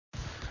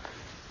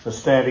Let's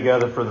stand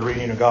together for the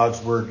reading of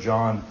God's Word,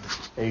 John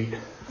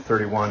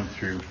 8:31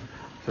 through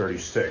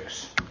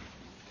 36.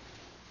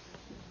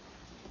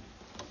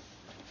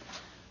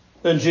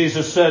 Then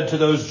Jesus said to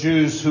those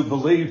Jews who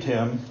believed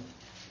him,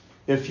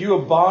 "If you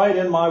abide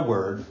in my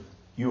word,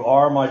 you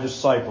are my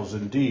disciples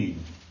indeed,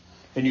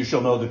 and you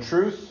shall know the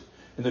truth,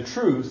 and the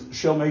truth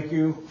shall make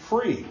you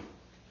free."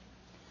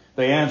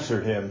 They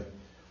answered him,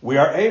 "We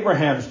are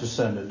Abraham's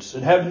descendants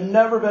and have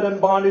never been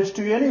in bondage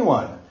to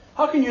anyone.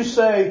 How can you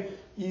say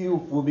you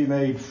will be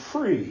made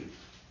free?"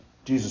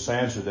 Jesus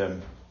answered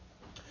them,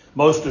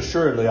 "Most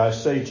assuredly I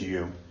say to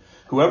you,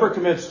 whoever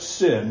commits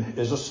sin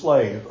is a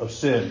slave of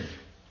sin.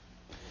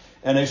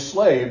 And a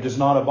slave does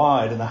not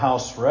abide in the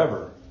house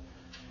forever,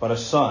 but a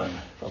son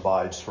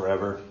abides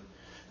forever.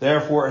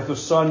 Therefore, if the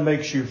Son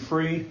makes you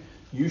free,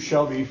 you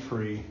shall be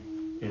free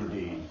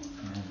indeed."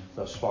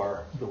 Thus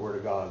far, the word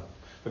of God.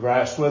 The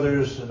grass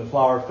withers and the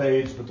flower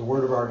fades, but the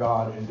word of our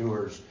God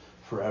endures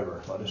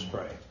forever. Let us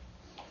pray.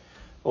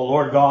 O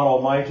Lord God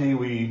Almighty,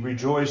 we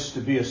rejoice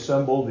to be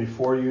assembled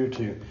before you,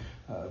 to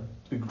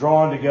be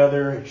drawn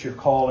together at your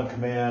call and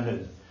command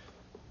and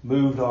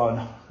moved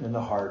on in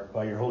the heart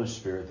by your Holy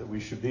Spirit, that we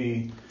should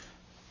be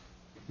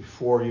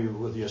before you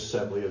with the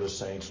assembly of the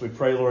saints. We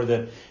pray, Lord,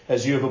 that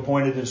as you have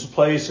appointed this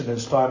place and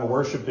this time of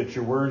worship, that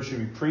your word should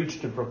be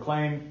preached and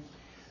proclaimed,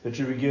 that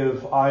you would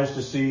give eyes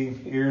to see,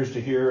 ears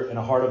to hear, and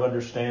a heart of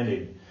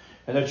understanding,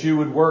 and that you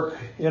would work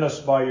in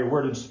us by your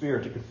word and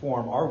spirit to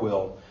conform our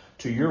will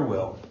to your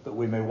will, that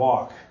we may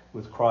walk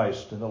with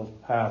Christ in the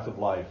path of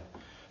life.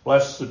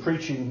 Bless the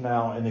preaching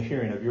now and the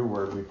hearing of your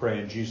word, we pray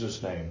in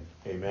Jesus' name.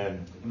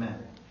 Amen. Amen.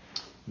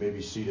 You may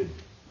be seated.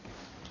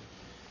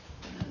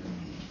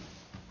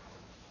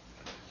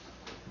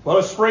 Well,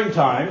 it's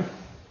springtime,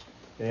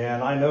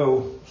 and I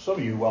know some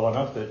of you well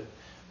enough that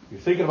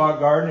you're thinking about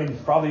gardening,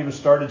 probably even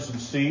started some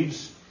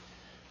seeds.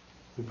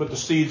 We put the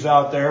seeds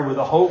out there with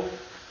the hope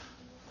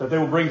that they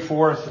will bring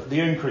forth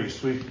the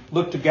increase. We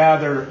look to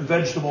gather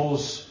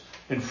vegetables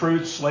and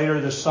fruits later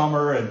this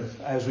summer and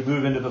as we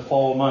move into the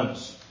fall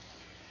months.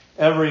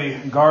 Every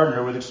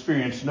gardener with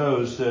experience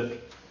knows that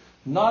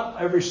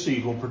not every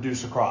seed will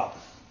produce a crop.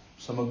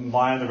 Some of them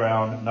lie on the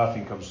ground,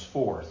 nothing comes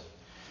forth.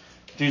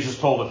 Jesus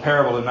told a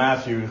parable in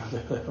Matthew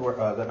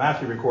that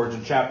Matthew records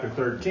in chapter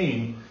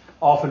 13,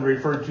 often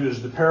referred to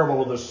as the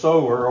parable of the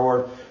sower,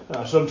 or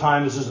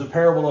sometimes as the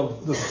parable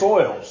of the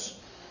soils.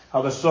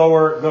 How the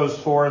sower goes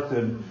forth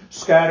and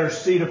scatters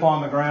seed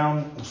upon the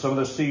ground. And some of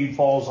the seed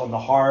falls on the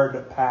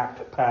hard,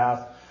 packed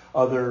path,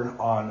 other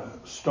on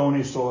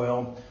stony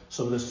soil.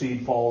 Some of the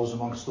seed falls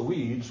amongst the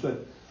weeds,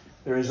 but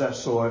there is that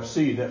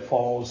seed that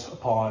falls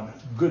upon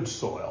good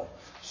soil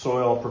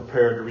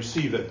prepared to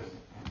receive it.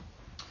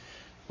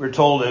 We're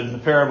told in the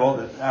parable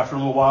that after a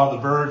little while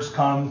the birds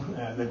come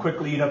and they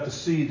quickly eat up the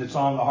seed that's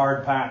on the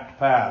hard packed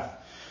path.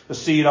 The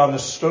seed on the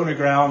stony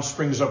ground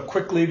springs up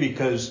quickly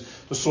because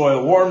the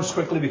soil warms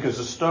quickly because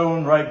the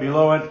stone right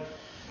below it,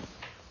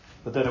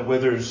 but then it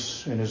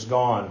withers and is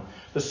gone.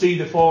 The seed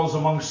that falls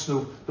amongst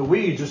the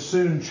weeds is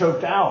soon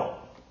choked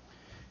out.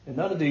 And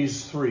none of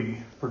these three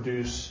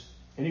produce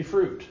any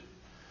fruit.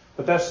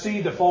 But that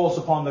seed that falls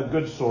upon the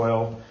good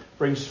soil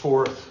brings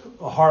forth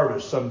a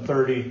harvest, some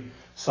 30,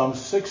 some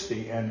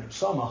 60, and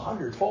some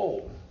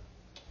 100-fold.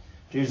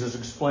 Jesus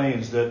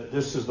explains that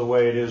this is the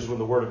way it is with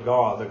the word of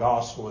God. The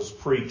gospel is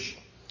preached.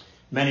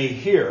 Many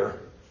hear,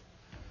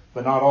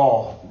 but not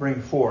all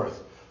bring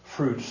forth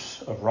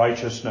fruits of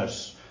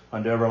righteousness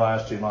unto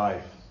everlasting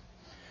life.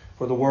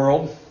 For the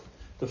world,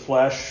 the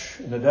flesh,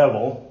 and the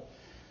devil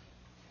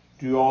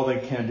do all they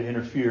can to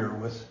interfere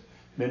with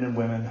men and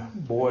women,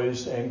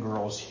 boys and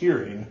girls,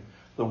 hearing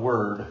the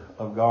word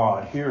of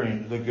God,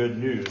 hearing the good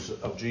news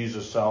of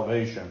Jesus'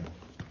 salvation.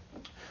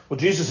 Well,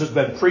 Jesus has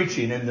been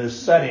preaching in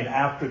this setting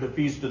after the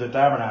Feast of the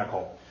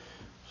Tabernacle.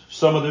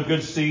 Some of the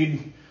good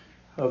seed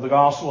of the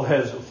gospel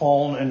has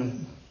fallen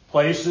in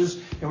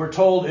places, and we're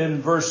told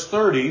in verse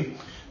 30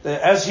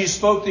 that as he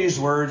spoke these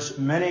words,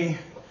 many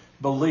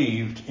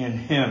believed in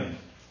him.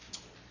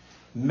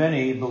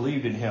 Many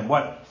believed in him.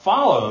 What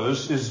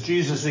follows is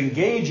Jesus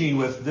engaging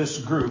with this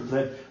group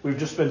that we've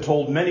just been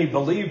told many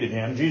believed in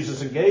him.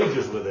 Jesus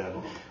engages with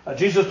them.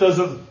 Jesus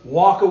doesn't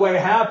walk away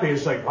happy.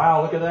 It's like,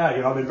 wow, look at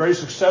that. I've been very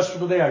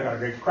successful today. I got a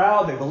great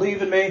crowd. They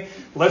believe in me.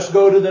 Let's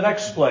go to the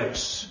next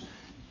place.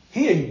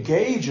 He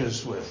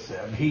engages with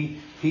them. He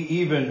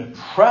even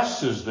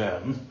presses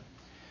them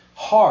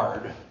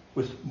hard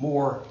with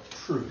more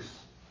truth.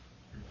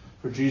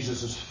 For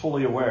Jesus is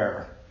fully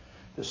aware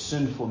that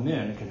sinful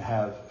men can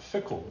have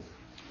fickle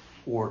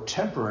or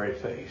temporary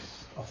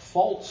faith, a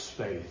false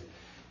faith,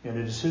 and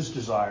it is his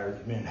desire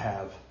that men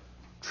have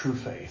true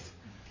faith,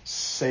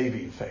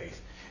 saving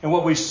faith. And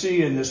what we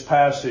see in this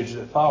passage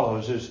that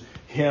follows is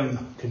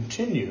him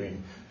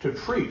continuing to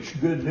preach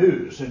good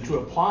news and to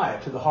apply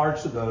it to the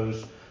hearts of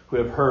those who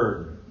have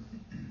heard.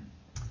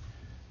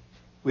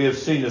 We have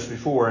seen this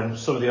before in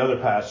some of the other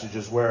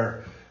passages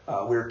where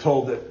we're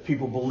told that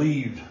people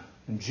believed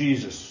in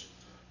Jesus.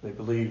 They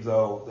believed,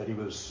 though, that he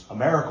was a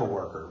miracle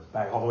worker,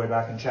 all the way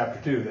back in chapter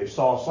 2. They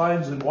saw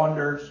signs and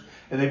wonders,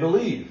 and they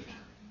believed.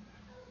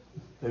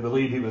 They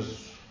believed he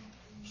was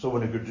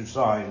someone who could do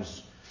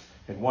signs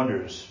and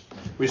wonders.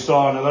 We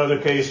saw in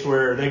another case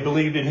where they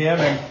believed in him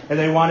and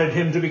they wanted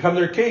him to become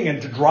their king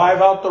and to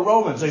drive out the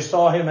Romans. They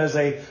saw him as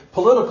a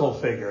political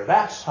figure.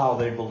 That's how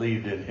they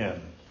believed in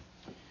him.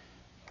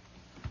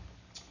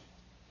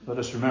 Let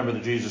us remember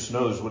that Jesus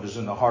knows what is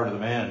in the heart of the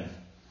man.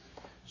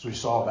 As we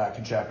saw back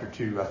in chapter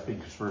 2, I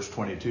think it's verse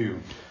 22.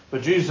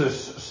 But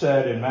Jesus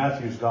said in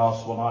Matthew's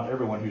gospel, not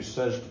everyone who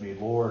says to me,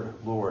 Lord,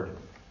 Lord,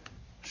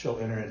 shall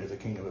enter into the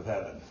kingdom of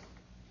heaven.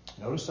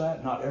 Notice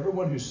that? Not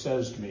everyone who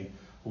says to me,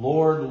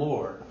 Lord,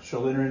 Lord,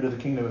 shall enter into the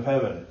kingdom of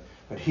heaven,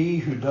 but he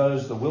who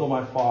does the will of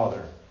my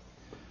Father.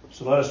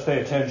 So let us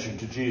pay attention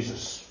to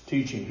Jesus'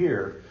 teaching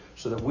here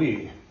so that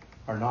we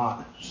are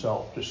not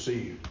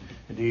self-deceived.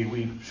 Indeed,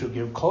 we should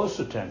give close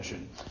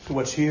attention to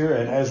what's here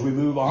and as we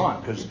move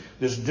on, because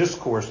this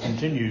discourse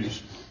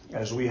continues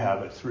as we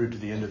have it through to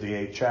the end of the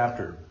 8th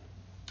chapter.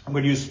 I'm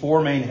going to use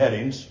 4 main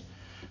headings.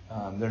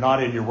 They're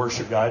not in your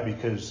worship guide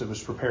because it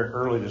was prepared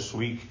early this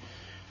week.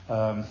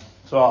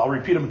 So I'll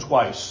repeat them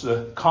twice.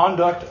 The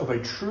conduct of a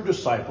true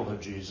disciple of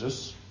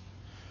Jesus,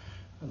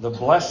 the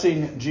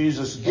blessing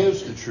Jesus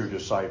gives to true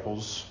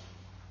disciples,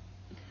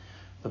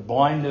 the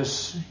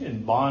blindness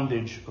and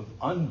bondage of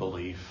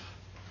unbelief,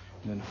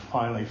 and then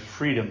finally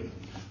freedom,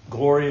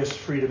 glorious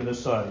freedom in the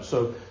Son.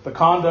 So the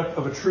conduct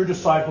of a true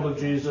disciple of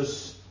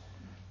Jesus,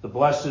 the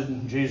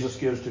blessing Jesus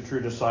gives to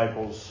true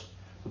disciples,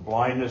 the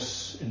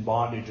blindness and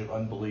bondage of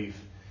unbelief,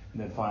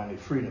 and then finally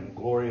freedom,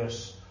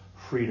 glorious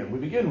freedom. We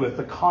begin with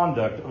the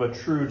conduct of a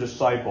true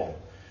disciple.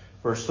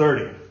 Verse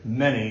 30,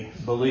 many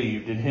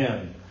believed in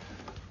him.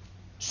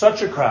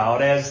 Such a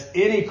crowd, as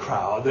any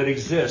crowd that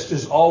exists,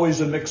 is always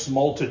a mixed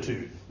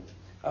multitude.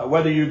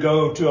 Whether you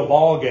go to a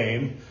ball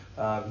game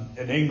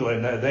in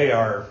England, they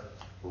are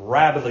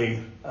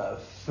rabidly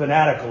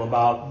fanatical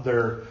about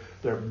their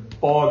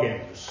ball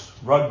games,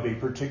 rugby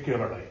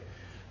particularly.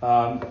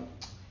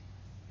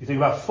 You think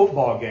about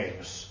football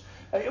games.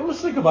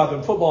 Let's think about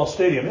the football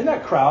stadium. In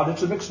that crowd,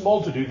 it's a mixed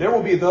multitude. There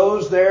will be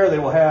those there. They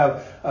will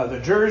have the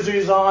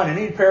jerseys on and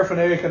any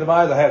paraphernalia can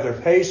buy. They'll have their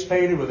face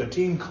painted with the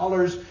team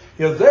colors.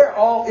 They're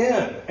all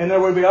in. And there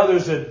will be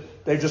others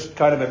that they've just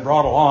kind of been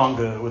brought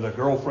along with a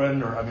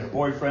girlfriend or a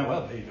boyfriend.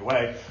 Well, either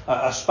way,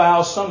 a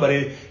spouse,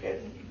 somebody.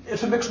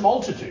 It's a mixed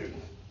multitude.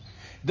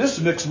 This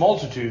mixed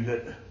multitude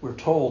that we're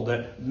told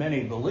that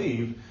many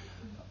believe,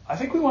 I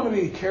think we want to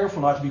be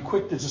careful not to be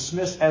quick to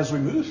dismiss as we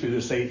move through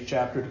this 8th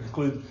chapter to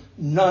conclude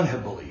none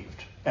have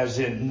believed, as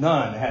in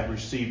none have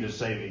received a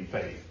saving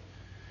faith.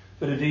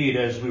 But indeed,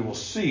 as we will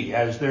see,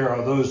 as there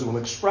are those who will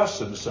express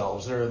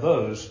themselves, there are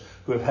those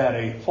who have had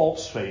a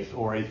false faith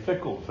or a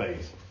fickle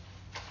faith.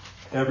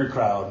 Every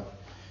crowd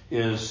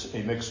is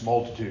a mixed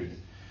multitude.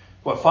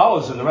 What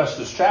follows in the rest of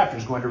this chapter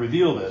is going to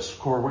reveal this. Of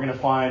course, we're going to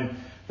find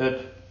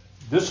that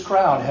this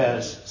crowd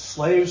has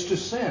slaves to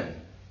sin.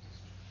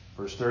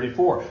 Verse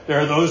 34. There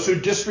are those who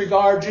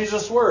disregard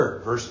Jesus'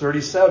 word. Verse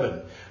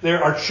 37.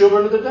 There are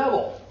children of the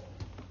devil.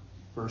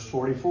 Verse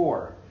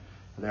 44.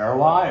 There are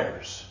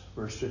liars.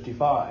 Verse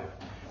 55.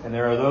 And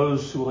there are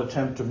those who will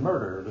attempt to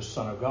murder the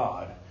Son of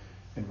God.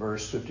 In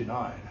verse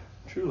 59.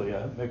 Truly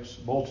a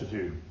mixed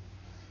multitude.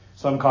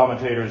 Some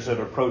commentators have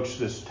approached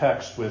this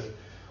text with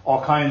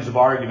all kinds of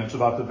arguments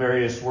about the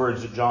various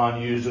words that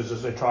John uses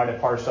as they try to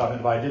parse out and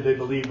divide. Did they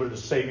believe it was a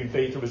saving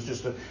faith? It was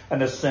just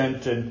an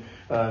assent, and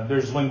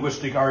there's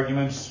linguistic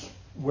arguments.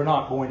 We're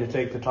not going to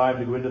take the time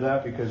to go into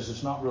that because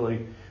it's not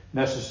really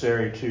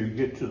necessary to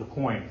get to the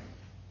point.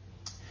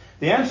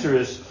 The answer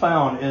is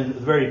found in the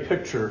very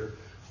picture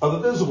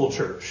of the visible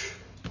church.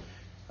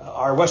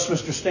 Our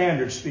Westminster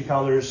Standards speak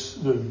how there's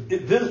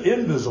the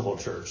invisible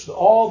church,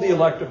 all the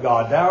elect of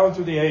God down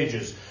through the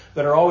ages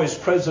that are always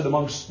present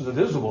amongst the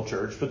visible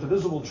church. But the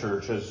visible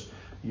church, as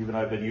you and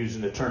I have been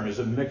using the term, is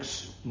a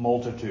mixed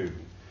multitude.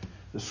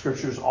 The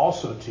scriptures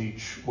also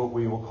teach what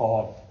we will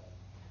call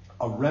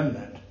a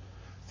remnant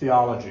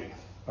theology.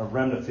 A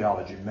remnant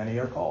theology. Many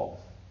are called,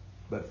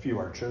 but few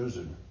are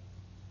chosen.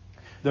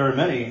 There are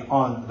many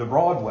on the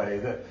broad way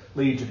that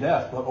lead to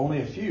death, but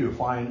only a few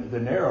find the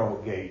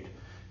narrow gate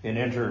and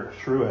enter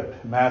through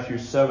it. Matthew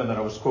 7 that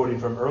I was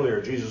quoting from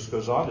earlier, Jesus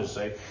goes on to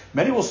say,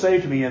 many will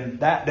say to me in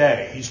that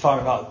day, he's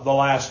talking about the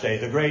last day,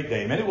 the great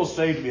day, many will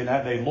say to me in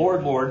that day,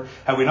 Lord, Lord,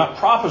 have we not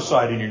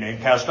prophesied in your name,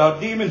 cast out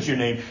demons in your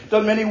name,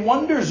 done many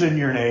wonders in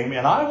your name?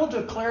 And I will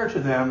declare to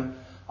them,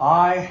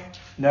 I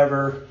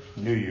never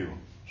knew you.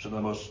 Some of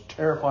the most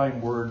terrifying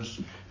words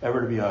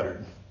ever to be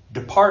uttered.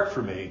 Depart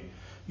from me,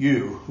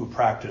 you who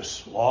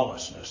practice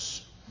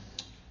lawlessness.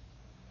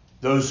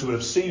 Those who would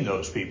have seen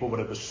those people would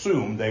have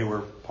assumed they were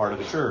part of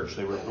the church.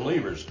 They were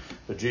believers.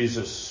 But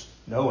Jesus,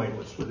 knowing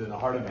what's within the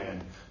heart of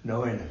man,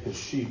 knowing his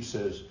sheep,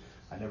 says,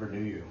 I never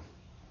knew you.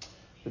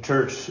 The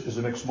church is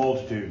a mixed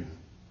multitude.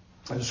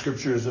 In the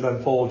scriptures that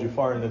unfold, you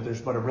find that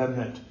there's but a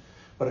remnant,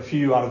 but a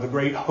few out of the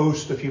great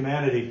host of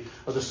humanity,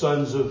 of the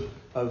sons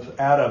of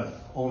Adam.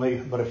 Only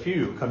but a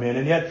few come in.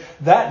 And yet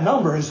that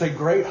number is a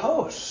great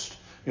host.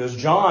 As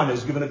John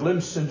is given a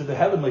glimpse into the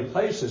heavenly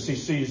places, he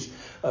sees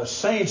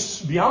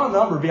saints beyond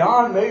number,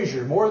 beyond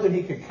measure, more than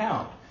he could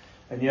count.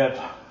 And yet,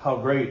 how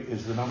great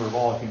is the number of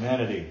all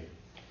humanity?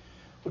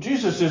 Well,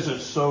 Jesus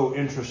isn't so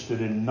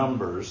interested in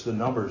numbers, the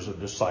numbers of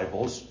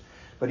disciples,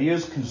 but he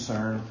is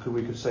concerned,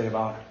 we could say,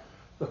 about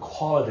the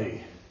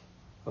quality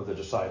of the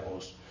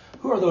disciples.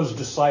 Who are those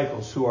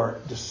disciples who are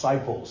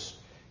disciples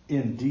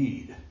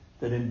indeed?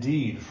 That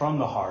indeed, from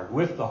the heart,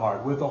 with the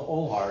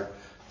whole heart,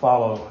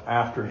 follow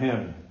after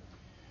him.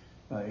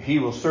 He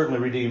will certainly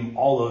redeem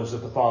all those that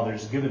the Father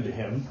has given to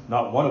him.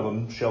 Not one of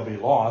them shall be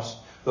lost.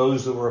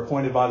 Those that were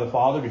appointed by the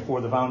Father before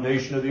the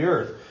foundation of the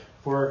earth.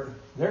 For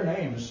their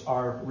names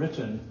are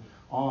written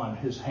on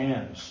his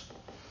hands.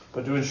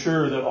 But to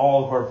ensure that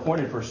all who are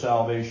appointed for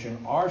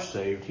salvation are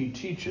saved, he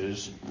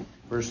teaches,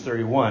 verse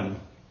 31,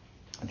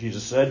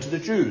 Jesus said to the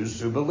Jews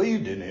who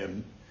believed in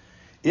him,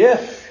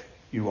 if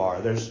you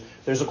are,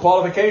 there's a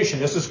qualification,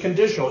 this is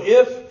conditional,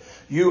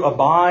 if you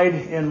abide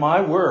in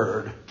my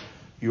word,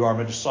 you are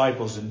my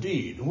disciples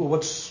indeed. Well,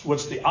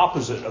 what's the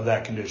opposite of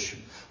that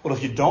condition? Well,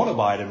 if you don't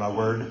abide in my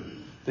word,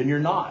 then you're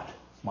not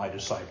my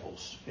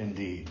disciples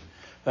indeed.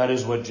 That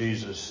is what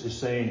Jesus is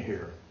saying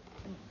here.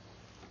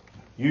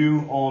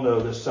 You all know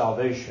that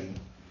salvation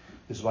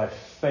is by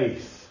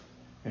faith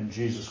in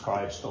Jesus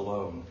Christ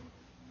alone,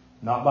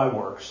 not by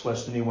works,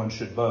 lest anyone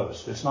should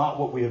boast. It's not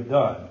what we have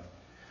done.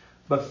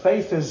 But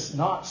faith is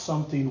not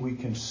something we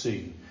can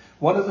see.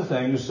 One of the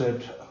things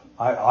that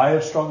I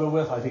have struggled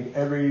with, I think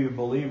every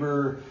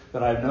believer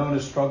that I've known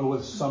has struggled with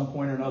at some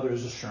point or another,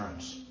 is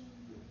assurance.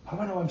 How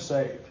do I know I'm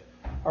saved?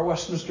 Our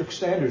Westminster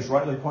Standards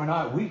rightly point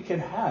out we can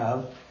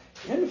have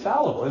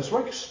infallible, it's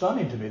like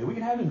stunning to me that we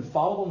can have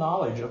infallible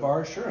knowledge of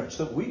our assurance,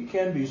 that we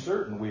can be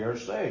certain we are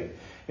saved.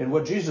 And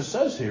what Jesus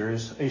says here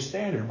is a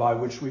standard by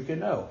which we can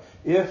know.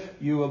 If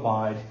you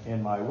abide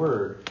in my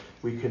word,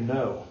 we can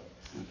know.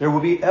 There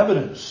will be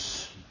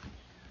evidence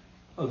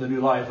of the new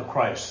life of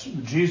Christ.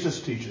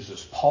 Jesus teaches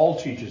this. Paul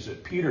teaches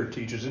it. Peter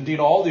teaches. Indeed,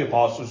 all the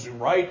apostles who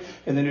write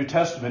in the New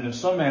Testament in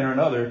some manner or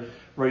another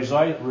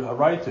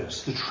write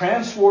this. The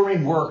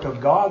transforming work of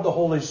God the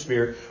Holy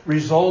Spirit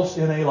results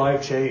in a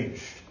life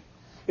change.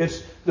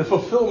 It's the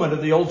fulfillment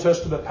of the Old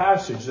Testament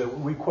passage that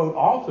we quote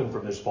often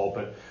from this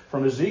pulpit,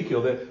 from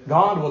Ezekiel, that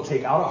God will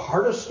take out a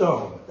heart of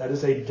stone, that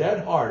is a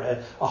dead heart,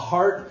 a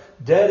heart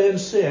dead in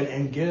sin,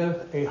 and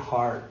give a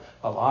heart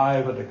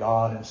alive unto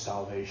God in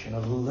salvation, a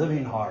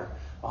living heart,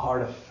 a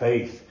heart of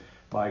faith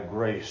by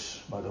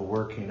grace, by the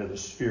working of the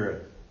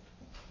Spirit.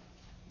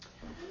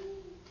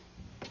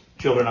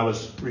 Children, I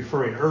was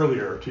referring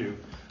earlier to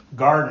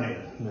gardening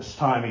this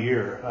time of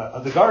year.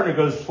 The gardener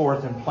goes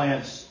forth and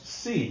plants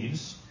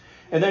seeds,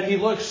 and then he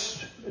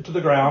looks to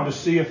the ground to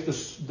see if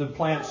the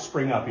plants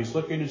spring up. He's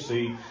looking to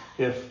see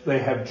if they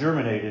have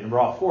germinated and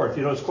brought forth.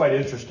 You know, it's quite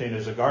interesting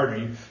as a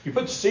gardener. You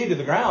put the seed in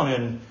the ground,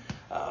 and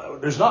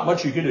there's not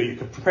much you can do. You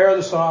can prepare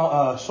the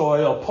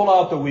soil, pull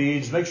out the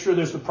weeds, make sure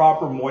there's the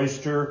proper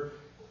moisture,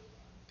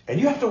 and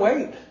you have to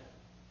wait.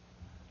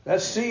 That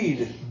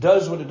seed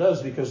does what it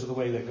does because of the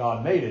way that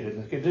God made it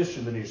and the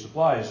condition that he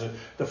supplies.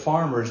 The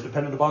farmer is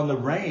dependent upon the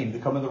rain to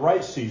come in the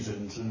right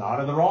seasons and not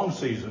in the wrong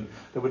season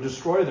that would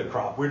destroy the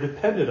crop. We're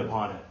dependent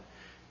upon it.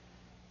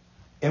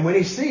 And when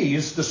he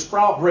sees the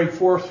sprout break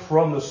forth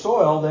from the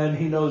soil, then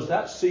he knows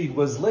that seed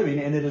was living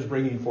and it is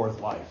bringing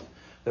forth life.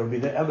 There would be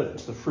the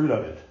evidence, the fruit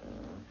of it.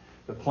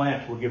 The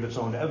plant will give its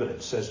own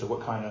evidence as to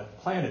what kind of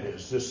plant it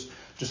is. Just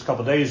a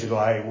couple of days ago,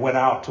 I went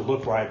out to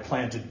look where I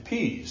planted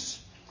peas.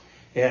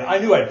 And I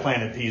knew I'd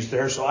planted peas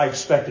there, so I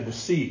expected to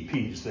see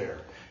peas there.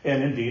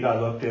 And indeed,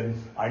 I looked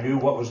and I knew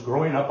what was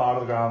growing up out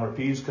of the ground were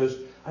peas because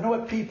I know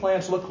what pea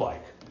plants look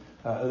like.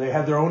 They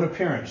have their own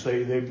appearance.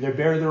 They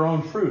bear their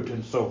own fruit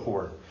and so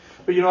forth.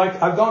 But, you know,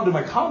 I've gone to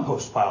my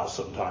compost pile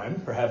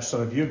sometime. Perhaps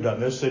some of you have done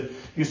this. That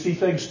you see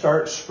things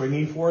start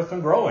springing forth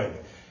and growing.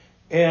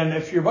 And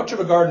if you're much of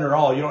a gardener at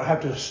all, you don't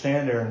have to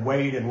stand there and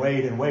wait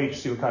to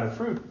see what kind of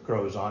fruit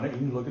grows on it. You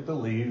can look at the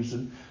leaves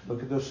and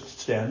look at the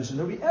stems, and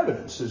there'll be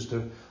evidence as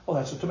to, oh,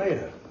 that's a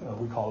tomato.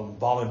 We call them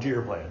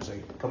volunteer plants.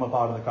 They come up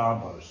out of the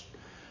compost.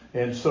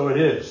 And so it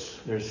is.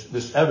 There's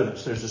this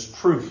evidence. There's this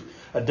proof,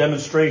 a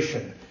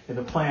demonstration, and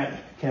the plant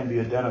can be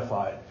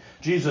identified.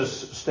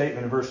 Jesus'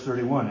 statement in verse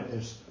 31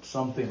 is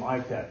something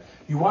like that.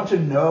 You want to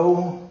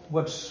know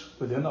what's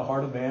within the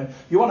heart of man?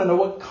 You want to know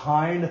what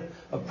kind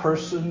of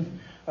person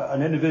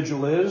an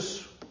individual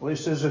is? Well, he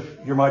says,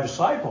 if you're my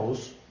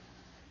disciples,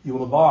 you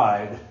will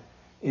abide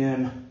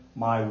in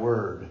my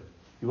word.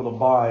 You will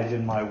abide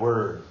in my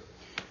word.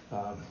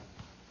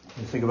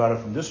 You think about it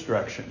from this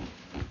direction.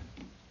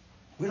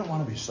 We don't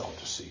want to be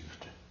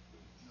self-deceived.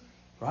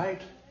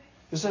 Right?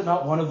 Is that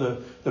not one of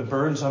the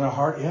burdens on our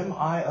heart? Am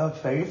I of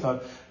faith?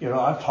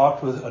 I've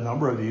talked with a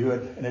number of you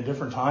and at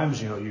different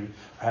times,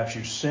 perhaps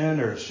you've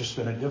sinned or it's just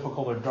been a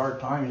difficult or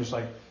dark time. You're just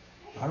like,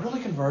 am I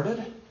really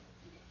converted?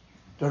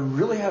 Do I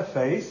really have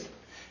faith?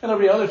 And there'll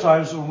be other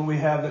times when we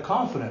have the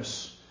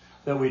confidence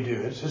that we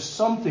do. It's just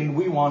something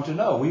we want to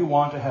know. We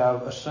want to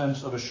have a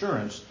sense of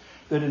assurance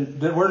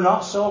that we're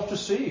not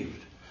self-deceived.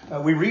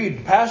 We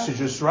read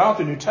passages throughout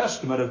the New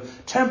Testament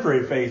of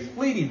temporary faith,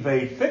 fleeting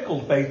faith,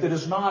 fickle faith that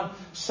is not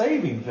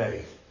saving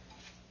faith.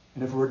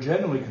 And if we're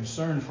genuinely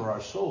concerned for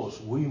our souls,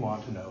 we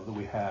want to know that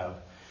we have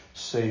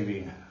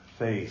saving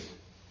faith.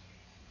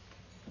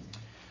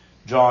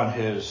 John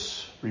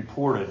has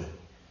reported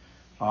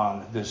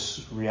on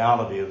this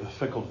reality of the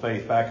fickle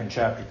faith back in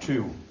chapter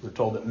 2. We're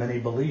told that many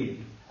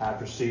believed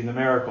after seeing the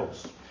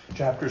miracles.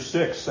 Chapter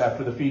 6,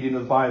 after the feeding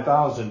of the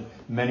 5,000,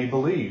 many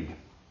believed.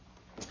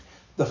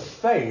 The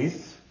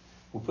faith,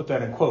 we'll put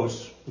that in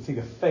quotes, we think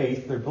of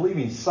faith, they're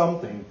believing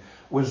something,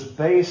 was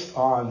based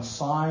on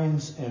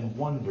signs and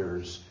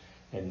wonders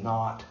and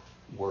not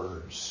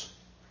words.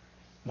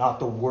 Not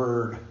the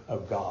Word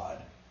of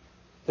God.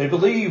 They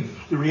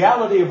believed the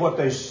reality of what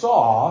they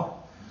saw.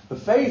 The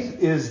faith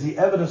is the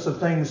evidence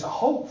of things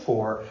hoped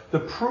for, the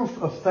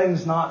proof of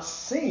things not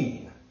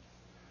seen.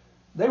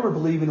 They were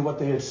believing what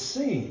they had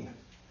seen.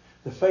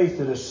 The faith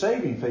that is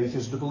saving faith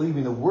is to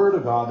believing the Word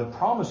of God, the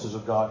promises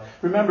of God.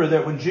 Remember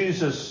that when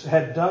Jesus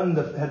had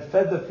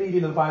fed the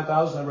feeding of the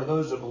 5,000, there were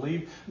those that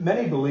believed.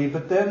 Many believed,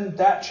 but then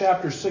that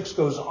chapter 6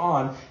 goes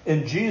on,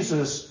 and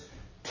Jesus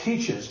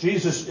teaches.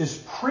 Jesus is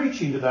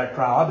preaching to that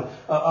crowd,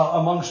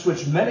 amongst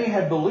which many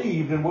had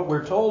believed, and what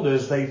we're told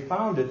is they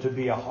found it to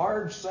be a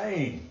hard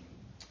saying.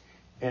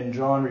 And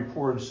John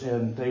reports,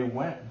 and they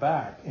went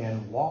back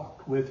and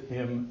walked with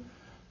him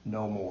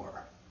no more.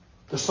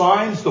 The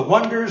signs, the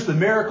wonders, the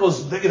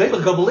miracles, they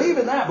could believe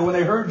in that, but when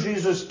they heard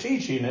Jesus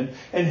teaching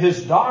and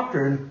his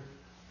doctrine,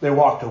 they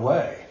walked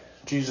away.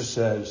 Jesus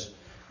says,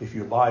 if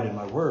you abide in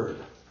my word,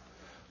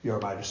 you are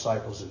my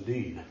disciples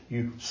indeed.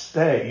 You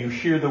stay, you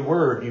hear the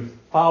word, you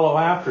follow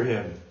after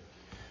him.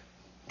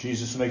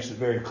 Jesus makes it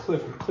very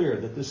clear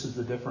that this is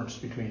the difference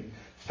between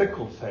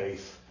fickle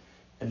faith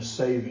and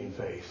saving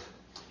faith.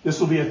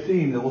 This will be a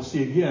theme that we'll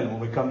see again when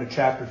we come to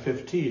chapter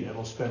 15, and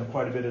we'll spend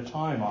quite a bit of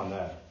time on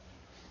that.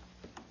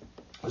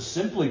 But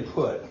simply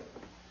put,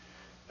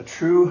 a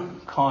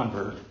true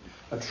convert,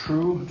 a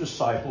true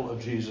disciple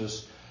of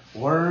Jesus,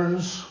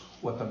 learns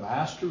what the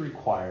Master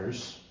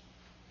requires,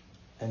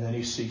 and then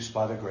he seeks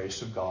by the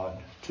grace of God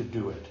to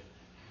do it.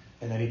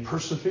 And then he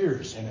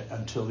perseveres in it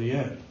until the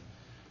end.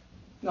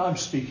 Now I'm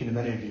speaking to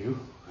many of you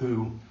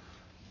who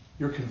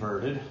you're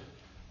converted,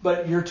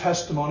 but your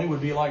testimony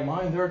would be like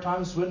mine. There are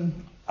times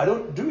when I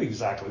don't do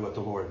exactly what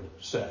the Lord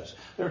says.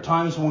 There are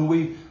times when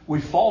we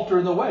falter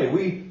in the way.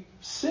 We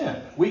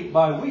sin. Week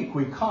by week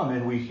we come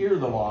and we hear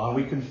the law and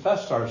we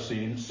confess our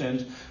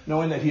sins,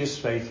 knowing that he is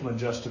faithful and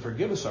just to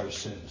forgive us our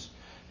sins.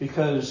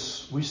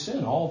 Because we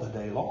sin all the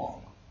day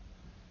long.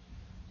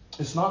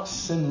 It's not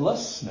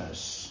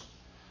sinlessness,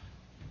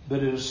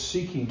 but it is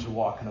seeking to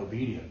walk in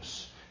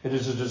obedience. It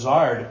is a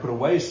desire to put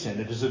away sin.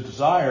 It is a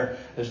desire,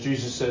 as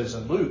Jesus says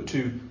in Luke,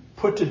 to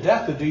put to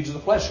death the deeds of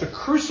the flesh, to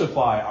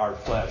crucify our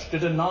flesh, to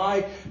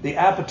deny the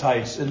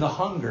appetites and the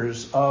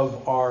hungers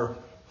of our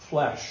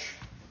flesh.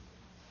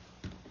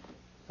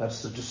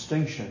 That's the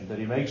distinction that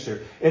he makes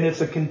here. And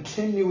it's a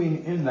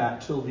continuing in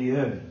that till the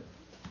end.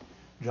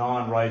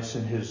 John writes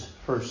in his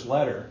first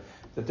letter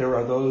that there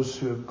are those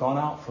who have gone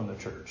out from the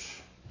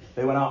church.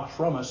 They went out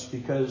from us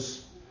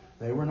because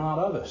they were not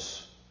of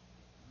us.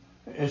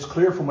 It's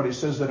clear from what he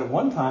says that at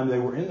one time they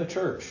were in the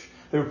church.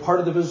 They were part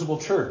of the visible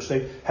church.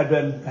 They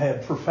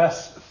had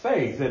professed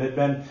faith and had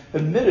been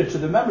admitted to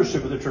the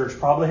membership of the church,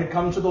 probably had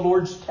come to the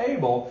Lord's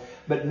table,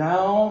 but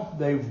now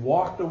they've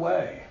walked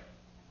away.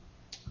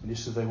 And he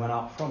said they went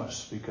out from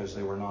us because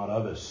they were not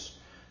of us.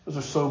 Those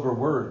are sober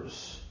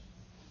words.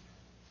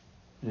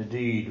 And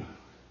indeed,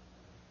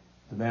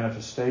 the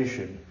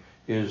manifestation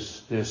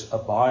is this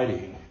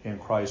abiding in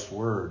Christ's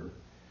word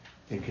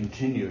and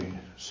continuing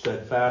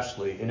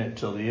steadfastly in it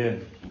till the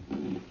end.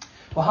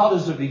 Well, how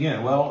does it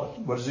begin? Well,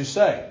 what does he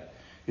say?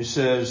 He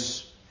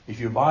says,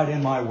 if you abide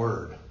in my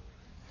word.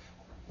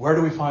 Where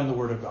do we find the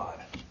word of God?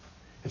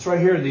 It's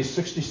right here in these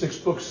 66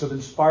 books of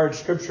inspired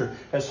scripture,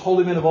 as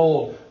holy men of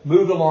old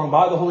moved along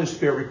by the Holy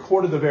Spirit,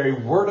 recorded the very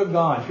word of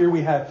God. Here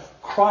we have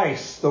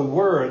Christ, the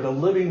word, the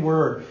living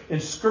word,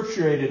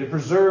 inscripturated and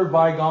preserved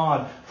by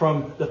God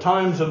from the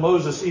times of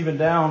Moses even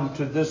down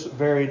to this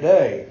very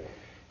day.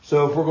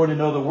 So if we're going to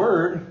know the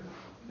word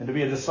and to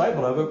be a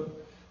disciple of it,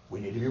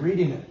 we need to be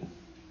reading it.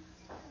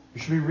 We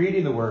should be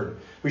reading the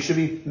word. We should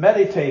be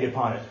meditating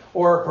upon it.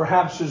 Or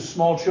perhaps as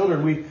small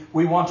children,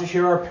 we want to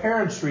hear our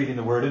parents reading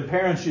the word. And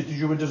parents,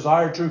 you would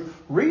desire to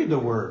read the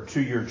word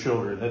to your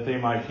children that they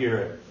might hear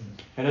it.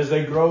 And as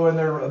they grow in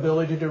their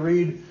ability to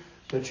read,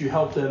 that you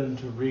help them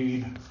to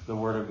read the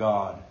word of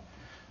God.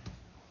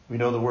 We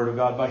know the word of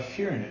God by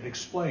hearing it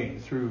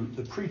explained through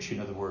the preaching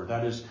of the word.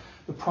 That is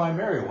the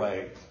primary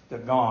way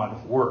that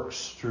God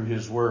works, through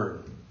his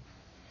word.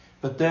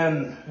 But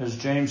then, as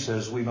James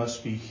says, we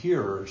must be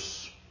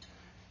hearers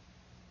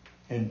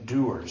and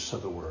doers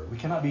of the word. We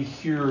cannot be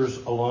hearers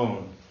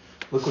alone.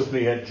 Look with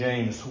me at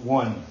James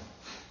 1,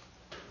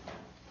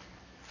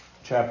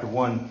 chapter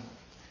 1,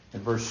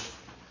 and verse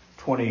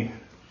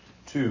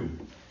 22.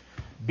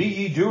 Be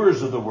ye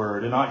doers of the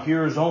word, and not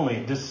hearers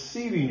only,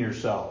 deceiving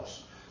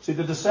yourselves. See,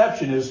 the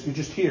deception is you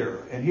just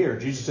hear and hear.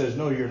 Jesus says,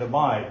 no, you're to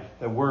abide.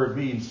 That word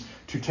means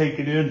to take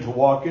it in, to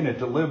walk in it,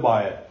 to live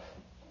by it.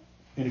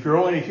 And if you're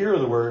only a hearer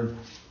of the word,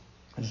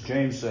 as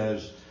James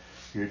says,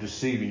 you're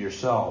deceiving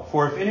yourself.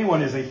 For if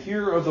anyone is a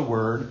hearer of the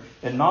word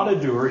and not a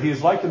doer, he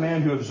is like the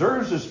man who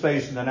observes his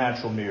face in the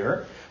natural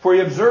mirror. For he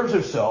observes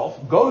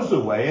himself, goes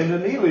away, and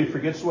immediately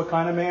forgets what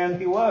kind of man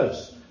he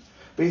was.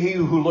 But he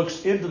who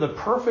looks into the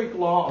perfect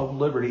law of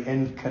liberty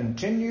and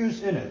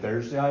continues in it,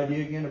 there's the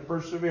idea again of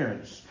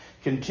perseverance,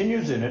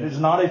 continues in it, is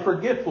not a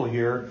forgetful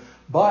hearer,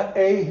 but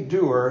a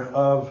doer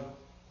of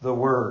the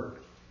word.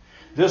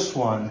 This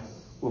one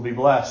will be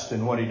blessed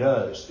in what he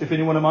does. If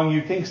anyone among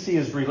you thinks he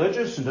is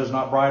religious and does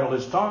not bridle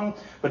his tongue,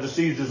 but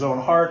deceives his own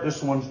heart,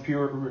 this one's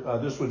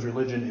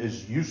religion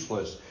is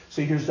useless.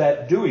 See, here's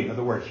that doing of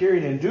the word,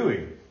 hearing and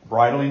doing,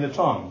 bridling the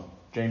tongue.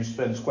 James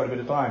spends quite a bit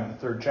of time in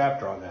the 3rd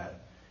chapter on that.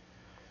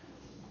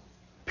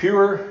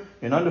 Pure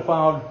and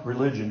undefiled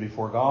religion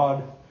before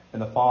God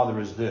and the Father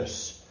is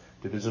this: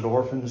 to visit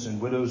orphans and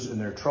widows in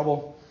their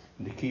trouble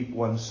and to keep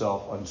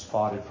oneself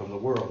unspotted from the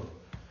world.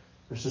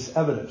 There's this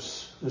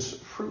evidence, this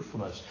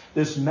fruitfulness,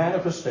 this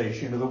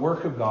manifestation of the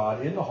work of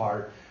God in the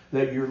heart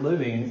that you're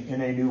living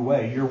in a new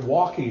way. You're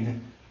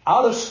walking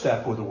out of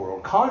step with the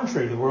world,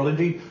 contrary to the world,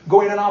 indeed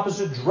going in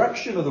opposite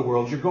direction of the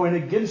world. You're going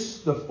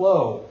against the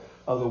flow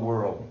of the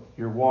world.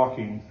 You're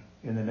walking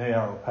in the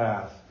narrow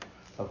path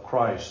of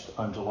Christ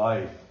unto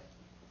life.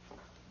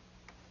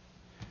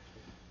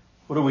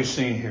 What are we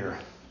seeing here?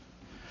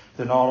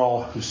 That not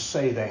all who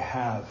say they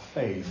have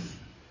faith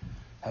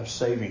have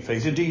saving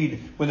faith.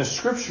 Indeed, when the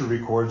Scripture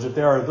records that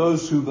there are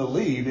those who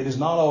believe, it is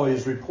not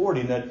always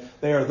reporting that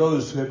they are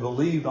those who have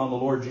believed on the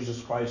Lord Jesus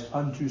Christ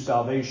unto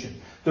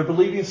salvation. They're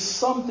believing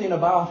something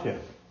about Him.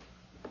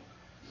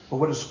 But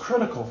what is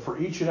critical for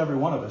each and every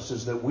one of us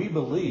is that we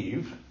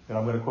believe, and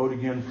I'm going to quote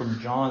again from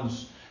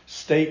John's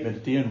statement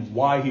at the end,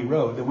 why he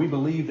wrote, that we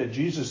believe that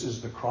Jesus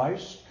is the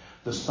Christ,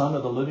 the Son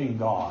of the living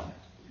God,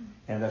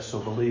 and that so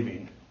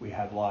believing we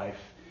have life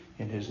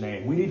in His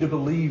name. We need to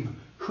believe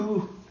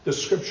who the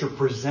Scripture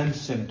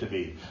presents Him to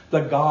be.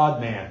 The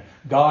God-man,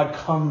 God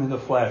come in the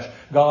flesh,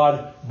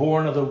 God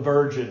born of the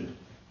Virgin,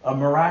 a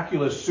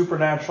miraculous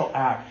supernatural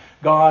act,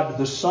 God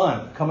the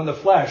Son come in the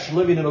flesh,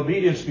 living in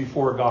obedience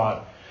before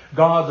God,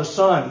 God the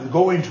Son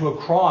going to a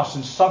cross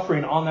and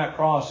suffering on that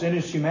cross in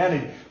His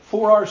humanity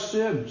for our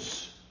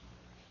sins.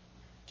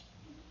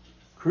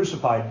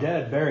 Crucified,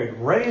 dead, buried,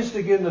 raised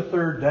again the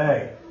 3rd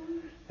day,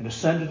 and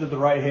ascended to the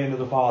right hand of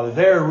the Father.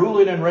 There,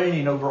 ruling and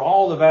reigning over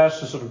all the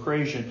vastness of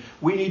creation.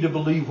 We need to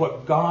believe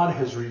what God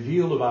has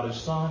revealed about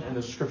His Son in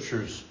the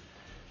Scriptures.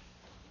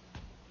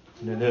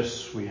 And in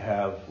this we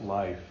have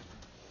life.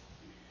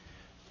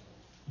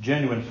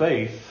 Genuine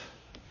faith,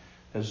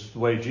 as the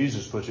way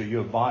Jesus puts it,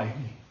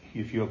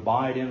 if you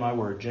abide in my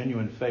word,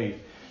 genuine faith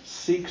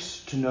seeks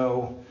to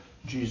know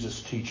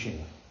Jesus'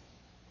 teaching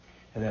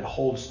and then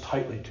holds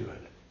tightly to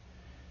it.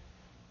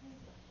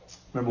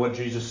 Remember what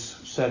Jesus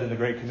said in the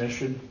Great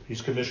Commission?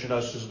 He's commissioned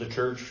us as the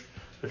church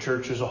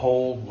as a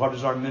whole. What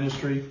is our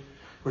ministry?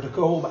 We're to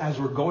go, as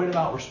we're going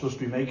about, we're supposed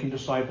to be making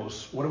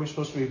disciples. What are we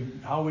supposed to be,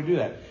 how do we do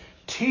that?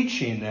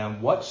 Teaching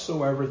them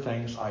whatsoever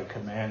things I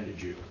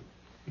commanded you.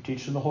 We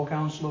teach them the whole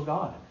counsel of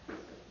God,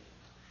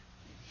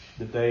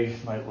 that they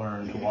might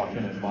learn to walk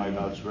in it by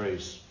God's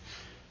grace.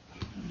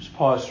 Just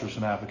pause for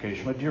some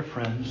application. My dear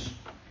friends,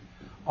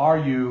 are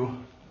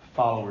you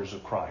followers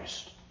of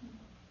Christ?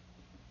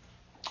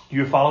 Do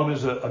you follow Him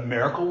as a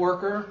miracle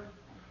worker?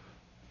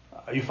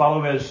 You follow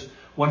Him as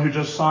one who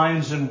does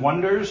signs and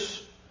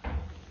wonders?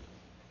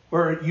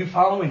 Or are you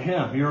following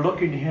Him? You're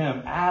looking to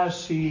Him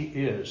as He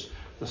is,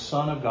 the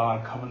Son of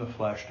God come in the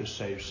flesh to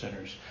save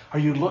sinners. Are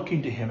you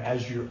looking to Him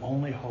as your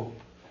only hope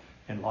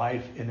in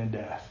life and in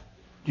death?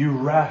 Do you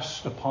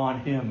rest upon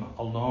Him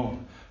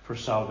alone for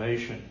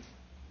salvation?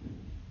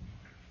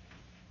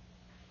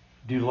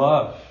 Do you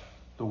love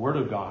the Word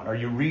of God? Are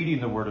you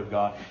reading the Word of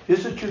God?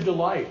 Is it your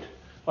delight?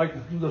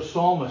 Like the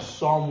psalmist,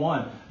 Psalm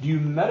 1, do you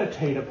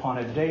meditate upon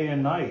it day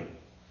and night?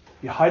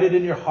 You hide it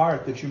in your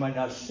heart that you might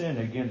not sin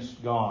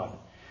against God.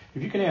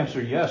 If you can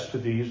answer yes to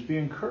these, be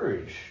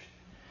encouraged.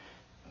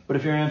 But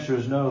if your answer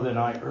is no, then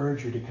I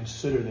urge you to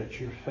consider that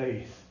your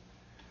faith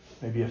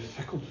may be a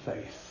fickle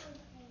faith,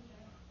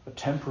 a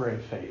temporary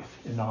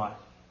faith, and not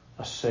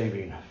a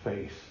saving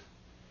faith.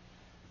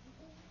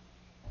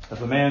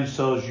 If a man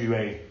sells you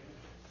a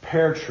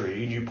pear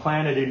tree and you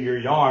plant it in your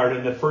yard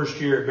and the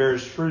first year it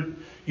bears fruit,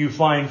 you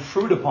find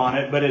fruit upon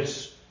it, but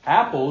it's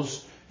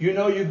apples, you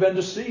know you've been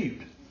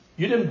deceived.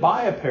 You didn't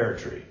buy a pear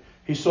tree.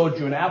 He sold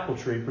you an apple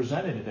tree,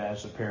 presented it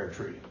as a pear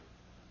tree.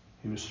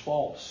 He was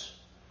false.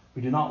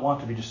 We do not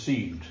want to be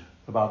deceived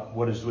about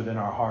what is within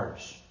our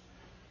hearts.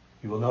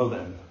 You will know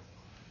them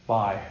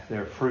by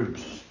their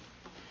fruits.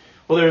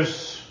 Well,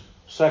 there's,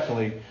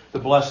 secondly, the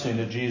blessing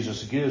that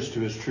Jesus gives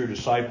to His true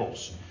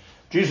disciples.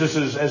 Jesus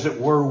is, as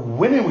it were,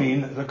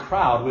 winnowing the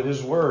crowd with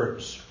His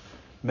words.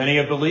 Many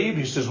have believed.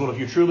 He says, well, if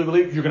you truly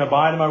believe, you're going to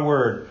abide in my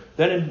word.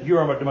 Then you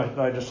are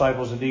my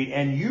disciples indeed,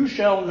 and you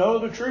shall know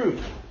the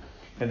truth,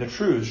 and the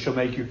truth shall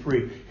make you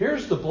free.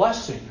 Here's the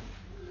blessing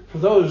for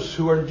those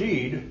who are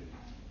indeed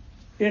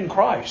in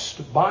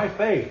Christ by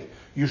faith.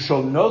 You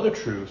shall know the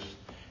truth,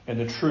 and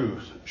the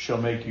truth shall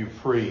make you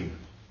free.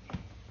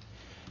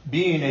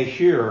 being a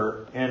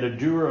hearer and a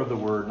doer of the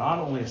word not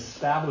only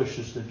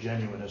establishes the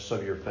genuineness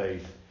of your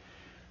faith,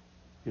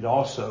 it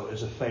also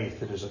is a faith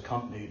that is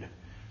accompanied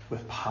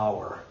with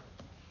power.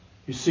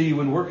 You see,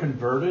 when we're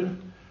converted,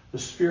 the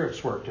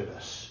Spirit's worked in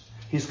us.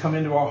 He's come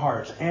into our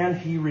hearts, and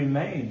He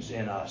remains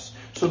in us.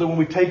 So that when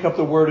we take up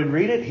the Word and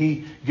read it,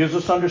 He gives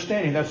us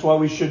understanding. That's why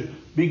we should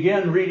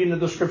begin reading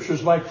of the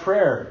Scriptures by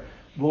prayer.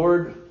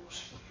 Lord,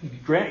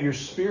 grant your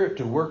Spirit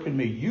to work in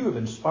me. You have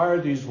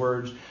inspired these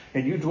words,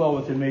 and you dwell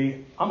within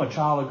me. I'm a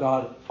child of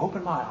God.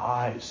 Open my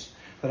eyes,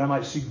 that I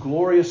might see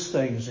glorious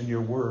things in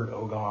your Word,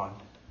 O God.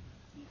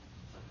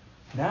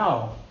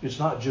 Now, it's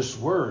not just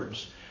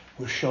words.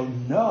 We shall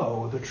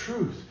know the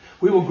truth.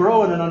 We will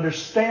grow in an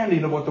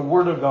understanding of what the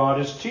Word of God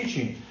is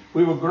teaching.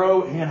 We will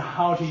grow in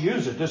how to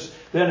use it. This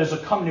then is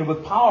accompanied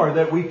with power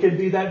that we can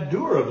be that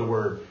doer of the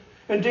Word.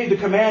 Indeed, the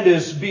command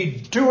is be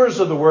doers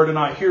of the Word and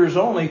not hearers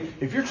only.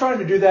 If you're trying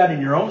to do that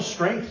in your own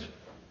strength,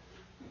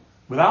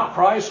 without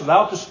Christ,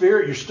 without the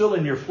Spirit, you're still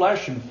in your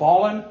flesh and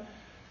fallen,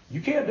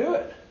 you can't do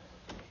it.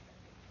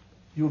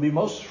 You will be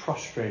most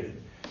frustrated.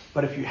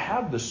 But if you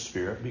have the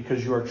Spirit,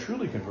 because you are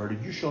truly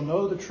converted, you shall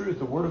know the truth.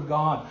 The Word of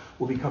God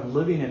will become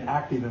living and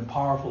active and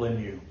powerful in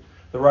you.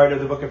 The writer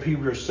of the book of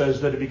Hebrews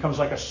says that it becomes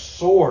like a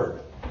sword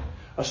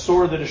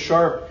that is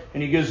sharp,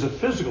 and he gives a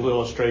physical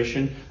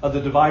illustration of the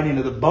dividing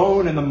of the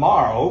bone and the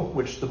marrow,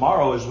 which the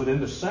marrow is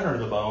within the center of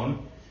the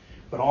bone,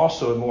 but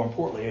also, and more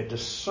importantly, a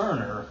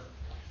discerner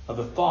of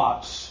the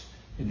thoughts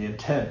and the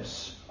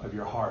intents of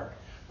your heart.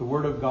 The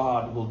Word of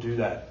God will do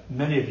that.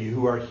 Many of you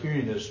who are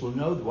hearing this will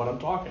know what I'm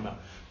talking about.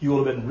 You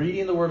will have been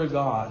reading the Word of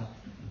God,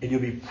 and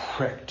you'll be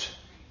pricked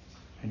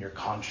in your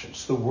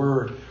conscience. The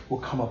Word will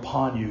come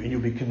upon you, and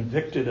you'll be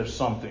convicted of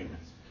something,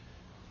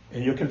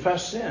 and you'll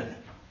confess sin.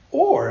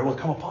 Or it will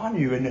come upon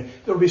you, and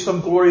there will be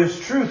some glorious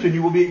truth, and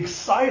you will be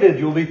excited.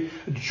 You'll be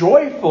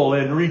joyful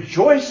and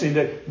rejoicing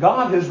that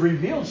God has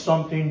revealed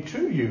something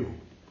to you.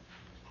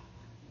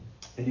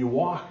 And you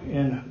walk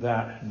in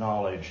that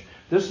knowledge.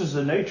 This is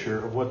the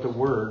nature of what the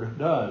Word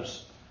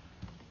does.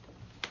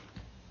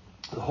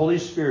 The Holy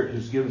Spirit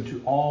who's given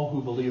to all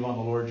who believe on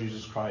the Lord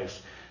Jesus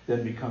Christ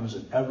then becomes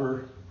an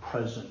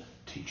ever-present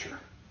teacher.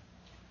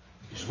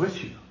 He's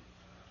with you,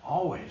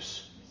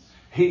 always.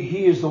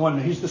 He is the one,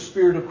 He's the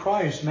Spirit of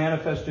Christ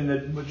manifesting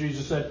that what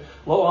Jesus said,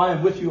 Lo, I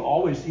am with you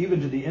always,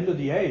 even to the end of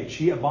the age.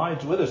 He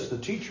abides with us, the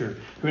teacher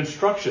who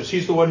instructs us.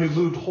 He's the one who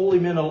moved holy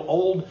men of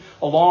old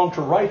along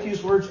to write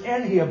these words,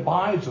 and He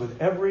abides with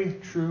every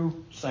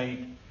true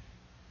saint,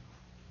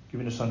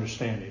 giving us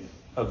understanding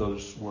of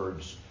those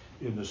words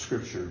in the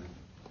Scripture.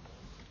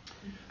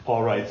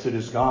 Paul writes, it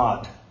is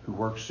God who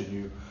works in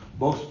you,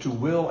 both to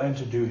will and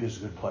to do His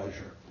good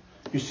pleasure.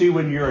 You see,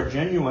 when you're a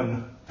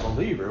genuine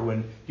believer,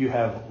 when you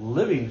have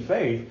living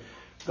faith,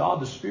 God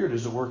the Spirit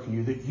is at work in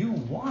you that you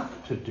want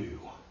to do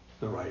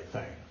the right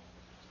thing.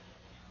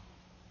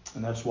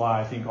 And that's why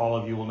I think all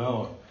of you will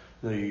know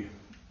the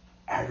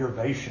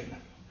aggravation,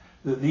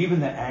 even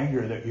the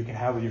anger that you can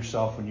have with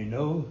yourself when you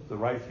know the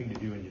right thing to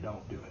do and you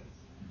don't do it.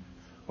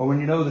 Or when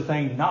you know the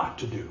thing not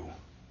to do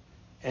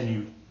and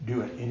you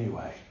do it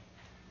anyway.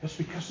 It's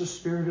because the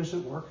Spirit is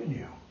at work in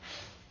you,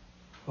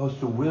 both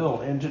to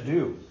will and to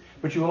do.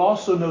 But you will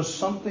also know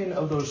something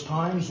of those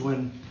times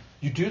when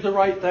you do the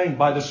right thing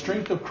by the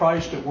strength of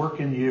Christ at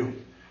work in you.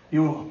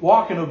 You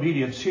walk in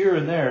obedience here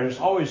and there. There's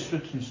always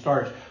fits and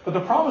starts. But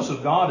the promise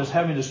of God is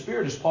having the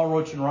Spirit, as Paul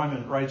writes in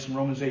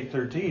Romans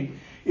 8:13.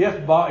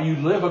 If you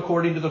live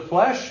according to the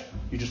flesh,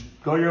 you just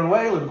go your own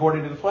way, live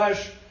according to the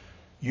flesh,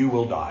 you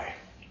will die.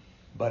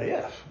 But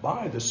if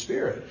by the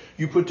Spirit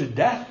you put to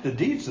death the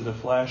deeds of the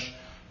flesh,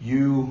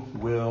 you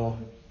will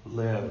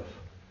live.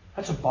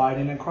 That's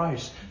abiding in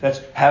Christ. That's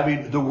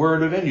having the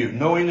Word within you,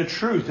 knowing the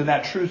truth, and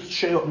that truth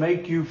shall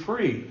make you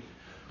free.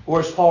 Or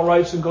as Paul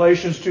writes in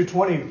Galatians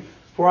 2:20,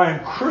 for I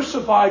am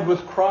crucified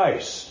with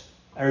Christ.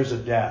 There's a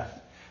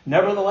death.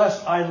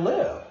 Nevertheless, I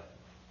live.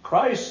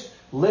 Christ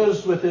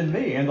lives within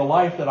me, and the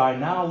life that I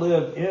now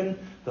live in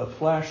the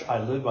flesh, I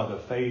live by the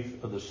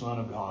faith of the Son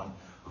of God,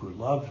 who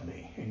loved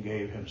me and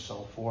gave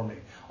Himself for me.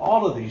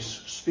 All of these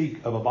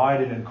speak of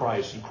abiding in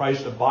Christ, and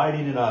Christ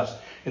abiding in us,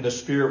 and the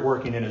Spirit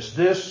working in us.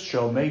 This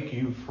shall make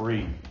you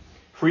free.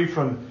 Free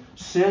from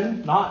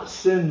sin, not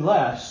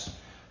sinless,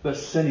 but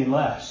sinning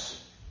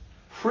less.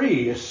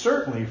 Free is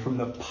certainly from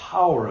the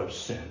power of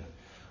sin.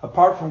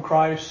 Apart from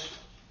Christ,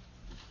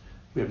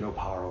 we have no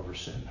power over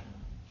sin.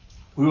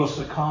 We will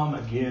succumb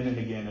again and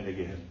again and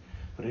again.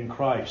 But in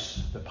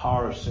Christ, the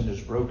power of sin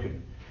is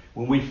broken.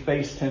 When we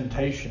face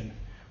temptation,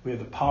 we have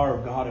the power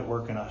of God at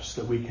work in us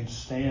that we can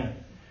stand.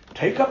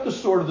 Take up the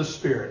sword of the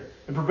Spirit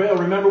and prevail.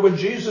 Remember when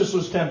Jesus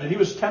was tempted. He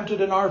was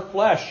tempted in our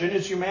flesh, in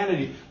His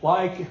humanity,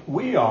 like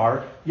we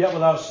are, yet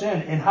without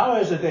sin. And how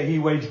is it that He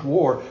waged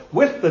war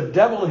with the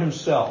devil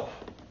himself?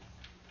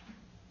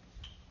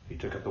 He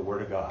took up the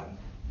Word of God.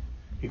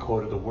 He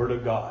quoted the Word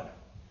of God.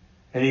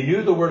 And he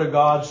knew the Word of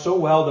God so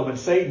well that when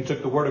Satan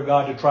took the Word of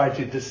God to try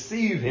to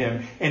deceive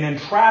him and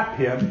entrap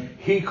him,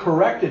 he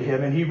corrected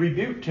him and he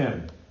rebuked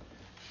him.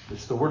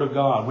 It's the Word of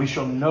God. We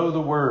shall know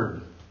the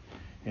Word.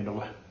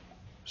 And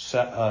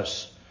set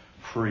us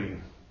free.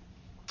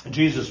 And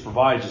Jesus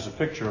provides us a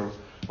picture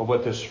of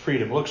what this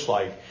freedom looks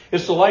like.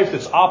 It's the life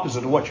that's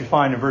opposite of what you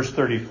find in verse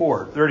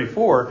 34.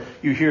 34,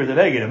 you hear the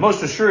negative.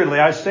 Most assuredly,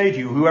 I say to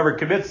you, whoever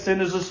commits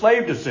sin is a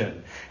slave to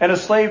sin. And a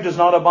slave does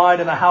not abide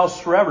in the house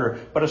forever,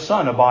 but a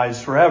son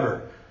abides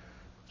forever.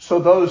 So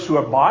those who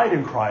abide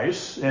in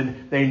Christ,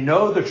 and they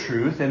know the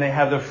truth, and they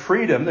have the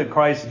freedom that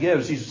Christ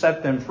gives, He's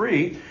set them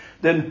free,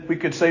 then we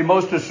could say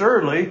most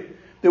assuredly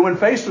that when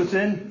faced with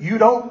sin, you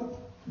don't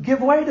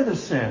give way to the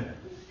sin.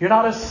 You're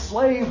not a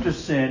slave to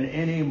sin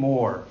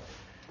anymore.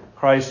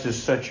 Christ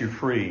has set you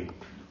free.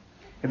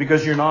 And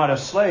because you're not a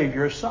slave,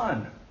 you're a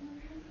son.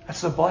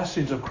 That's the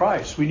blessings of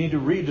Christ. We need to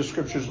read the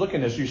scriptures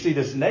looking at this. You see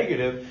this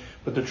negative,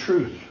 but the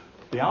truth,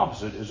 the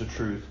opposite, is a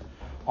truth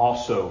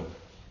also.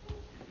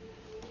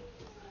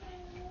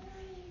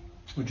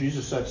 When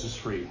Jesus sets us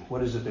free,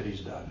 what is it that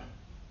He's done?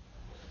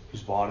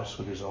 He's bought us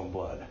with His own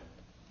blood.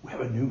 We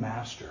have a new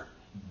master.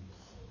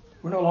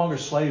 We're no longer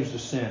slaves to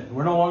sin.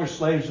 We're no longer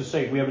slaves to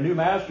Satan. We have a new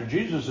master.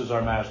 Jesus is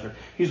our master.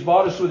 He's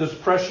bought us with His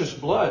precious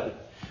blood.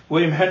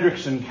 William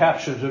Hendrickson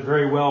captures it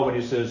very well when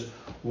he says,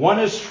 one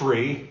is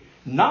free,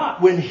 not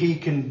when he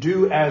can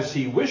do as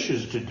he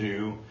wishes to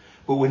do,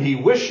 but when he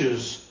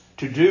wishes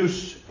to do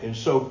and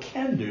so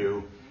can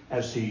do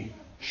as he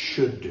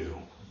should do.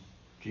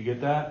 Do you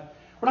get that?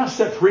 We're not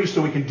set free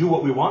so we can do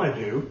what we want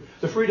to do.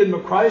 The freedom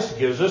that Christ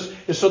gives us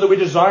is so that we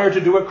desire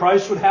to do what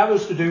Christ would have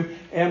us to do,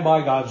 and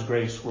by God's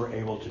grace we're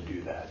able to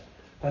do that.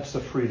 That's the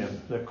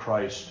freedom that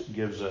Christ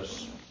gives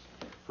us.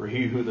 For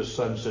he who the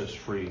Son sets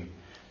free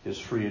is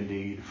free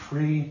indeed,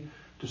 free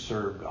to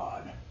serve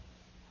God.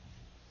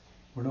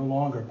 We're no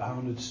longer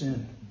bound in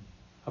sin.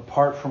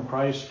 Apart from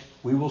Christ,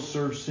 we will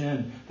serve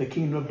sin, the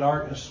kingdom of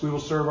darkness. We will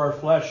serve our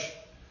flesh.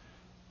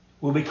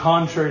 We'll be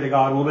contrary to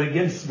God. We'll be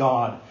against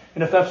God.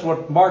 And if that's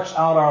what marks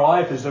out our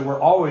life, is that we're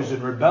always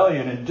in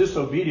rebellion and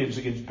disobedience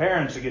against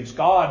parents, against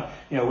God.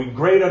 We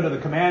grade under the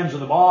commands of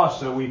the boss.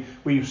 So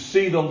we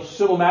see the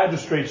civil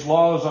magistrate's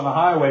laws on the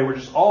highway. We're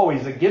just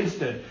always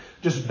against it.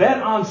 Just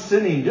bent on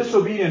sinning,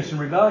 disobedience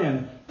and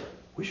rebellion.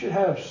 We should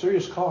have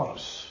serious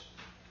cause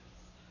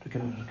to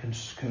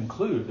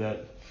conclude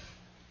that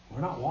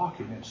we're not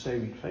walking in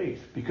saving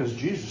faith, because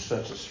Jesus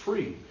sets us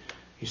free.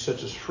 He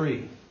sets us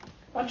free.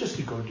 Not just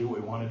to go do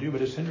what we want to do,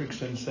 but as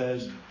Hendrickson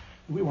says,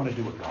 we want to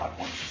do what God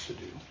wants us to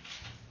do.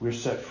 We're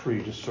set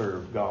free to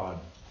serve God.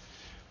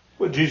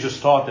 What Jesus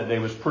taught that day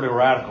was pretty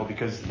radical,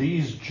 because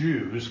these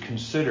Jews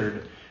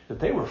considered that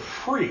they were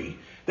free.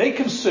 They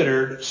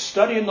considered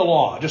studying the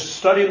law, just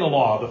studying the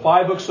law, the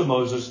 5 books of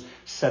Moses,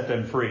 set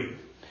them free.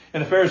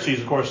 And the Pharisees,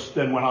 of course,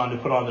 then went on to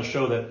put on the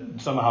show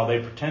that somehow they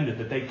pretended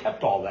that they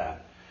kept all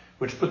that,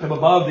 which put them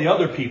above the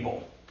other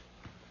people.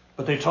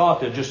 But they taught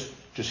that just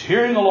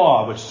hearing the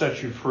law would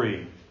set you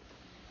free.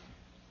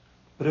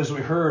 But as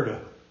we heard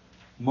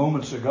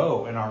moments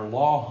ago in our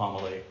law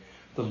homily,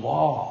 the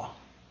law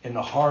in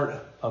the heart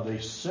of a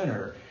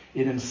sinner,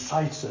 it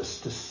incites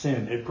us to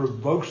sin. It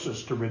provokes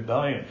us to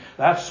rebellion.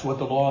 That's what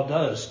the law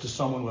does to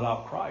someone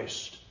without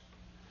Christ.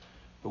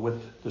 But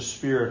with the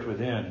Spirit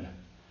within,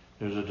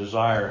 there's a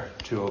desire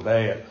to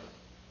obey it.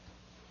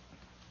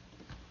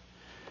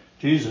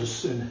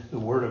 Jesus, in the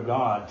Word of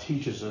God,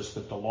 teaches us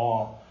that the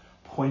law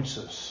points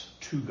us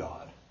to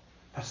God.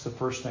 That's the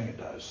first thing it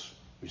does.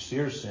 We see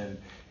our sin,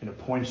 and it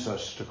points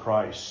us to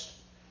Christ.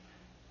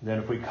 And then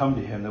if we come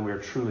to Him, then we are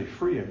truly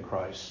free in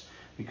Christ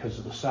because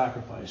of the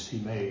sacrifice He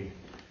made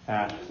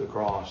at the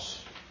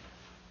cross.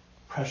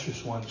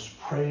 Precious ones,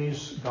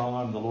 praise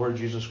God, the Lord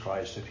Jesus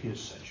Christ, if He has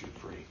set you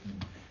free.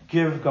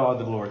 Give God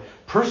the glory.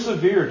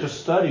 Persevere to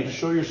study, to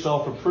show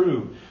yourself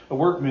approved, a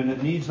workman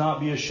that needs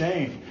not be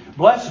ashamed.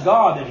 Bless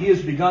God that He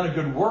has begun a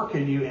good work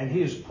in you, and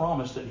He has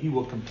promised that He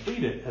will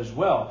complete it as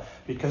well,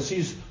 because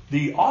He's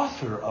the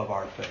author of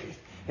our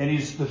faith. And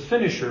He's the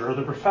finisher or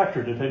the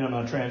perfecter, depending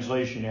on the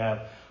translation you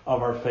have,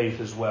 of our faith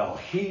as well.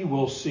 He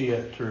will see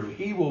it through.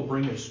 He will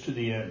bring us to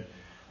the end.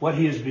 What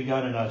He has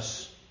begun in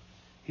us,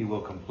 He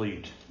will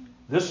complete.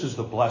 This is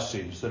the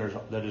blessings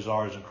that is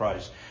ours in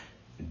Christ.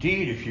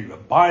 Indeed, if you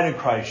abide in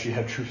Christ, you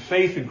have true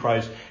faith in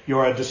Christ, you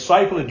are a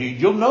disciple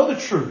indeed. You'll know the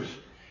truth,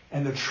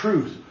 and the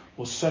truth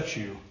will set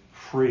you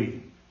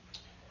free.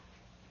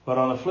 But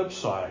on the flip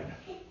side,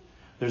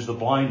 there's the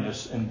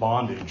blindness and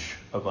bondage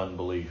of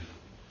unbelief.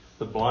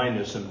 The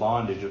blindness and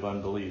bondage of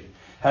unbelief.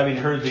 Having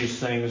heard these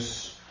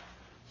things,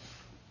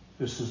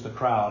 this is the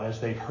crowd.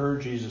 As they've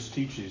heard Jesus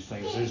teach these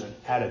things, there's an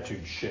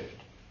attitude shift.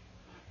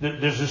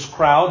 There's this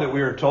crowd that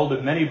we are told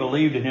that many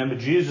believed in Him, but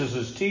Jesus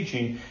is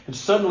teaching, and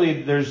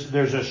suddenly there's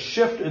a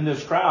shift in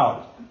this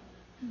crowd.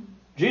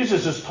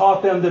 Jesus has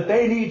taught them that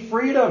they need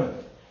freedom.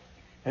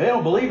 And they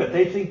don't believe it.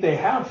 They think they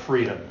have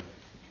freedom.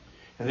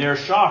 And they are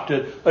shocked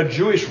that a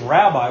Jewish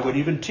rabbi would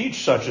even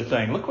teach such a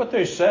thing. Look what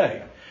they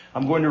say.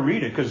 I'm going to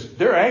read it because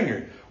they're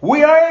angry.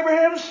 We are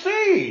Abraham's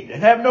seed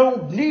and have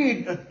no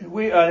need.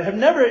 We have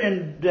never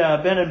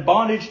been in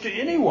bondage to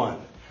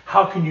anyone.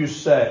 How can you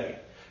say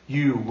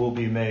you will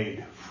be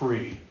made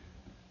free?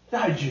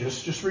 That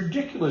is just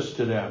ridiculous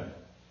to them.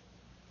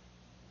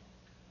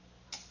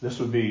 This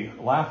would be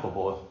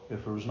laughable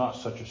if it was not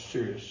such a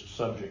serious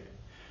subject.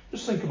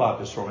 Just think about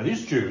this for me.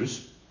 These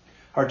Jews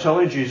are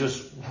telling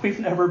Jesus, we've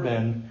never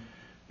been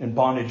in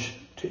bondage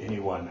to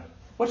anyone.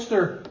 What's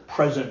their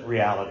present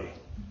reality?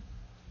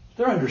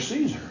 They're under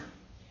Caesar.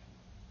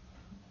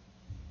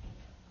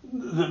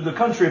 The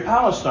country of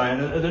Palestine,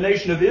 the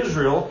nation of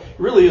Israel,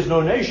 really is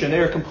no nation. They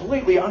are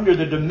completely under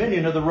the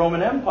dominion of the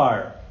Roman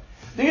Empire.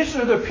 These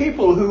are the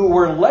people who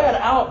were led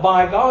out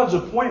by God's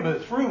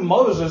appointment through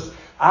Moses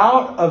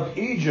out of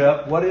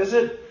Egypt. What is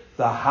it?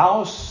 The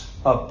house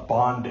of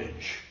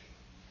bondage.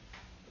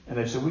 And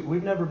they said,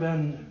 we've never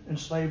been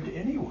enslaved to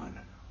anyone.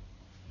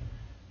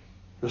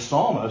 The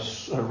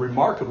psalmist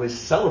remarkably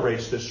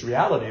celebrates this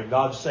reality of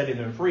God setting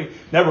them free.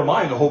 Never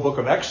mind the whole book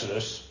of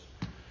Exodus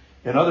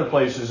and other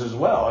places as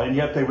well. And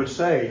yet they would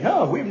say,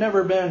 no, we've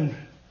never been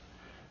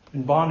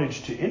in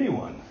bondage to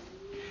anyone.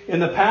 In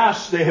the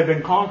past, they have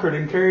been conquered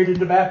and carried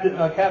into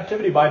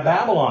captivity by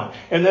Babylon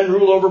and then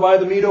ruled over by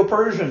the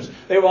Medo-Persians.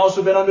 They've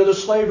also been under the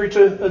slavery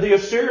to the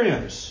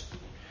Assyrians.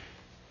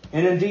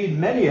 And indeed,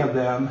 many of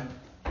them,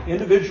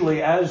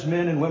 individually as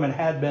men and women,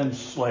 had been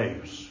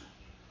slaves.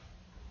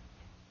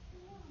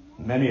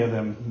 Many of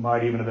them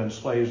might even have been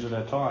slaves at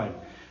that time.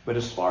 But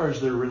as far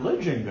as their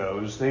religion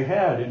goes, they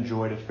had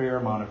enjoyed a fair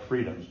amount of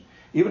freedom.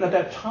 Even at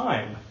that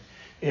time,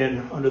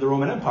 under the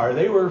Roman Empire,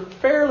 they were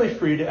fairly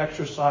free to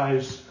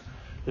exercise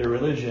their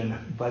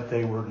religion, but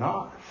they were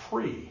not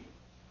free.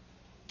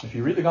 If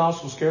you read the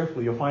Gospels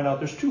carefully, you'll find out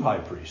there's two high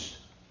priests.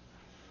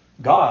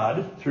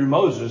 God, through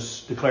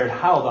Moses, declared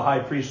how the high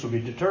priest would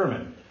be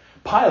determined.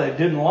 Pilate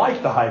didn't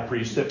like the high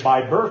priest that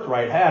by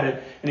birthright had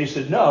it, and he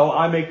said, no,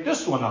 I make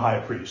this one the high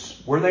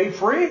priest. Were they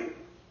free?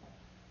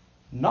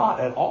 Not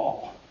at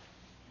all.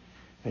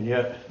 And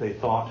yet they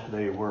thought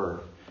they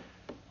were.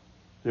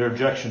 Their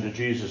objection to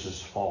Jesus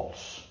is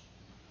false.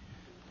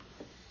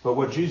 But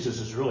what Jesus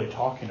is really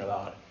talking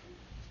about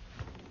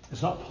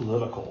is not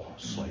political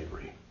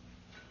slavery,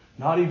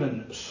 not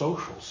even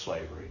social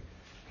slavery.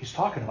 He's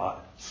talking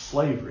about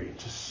slavery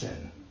to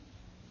sin.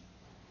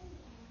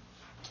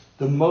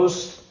 The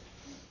most,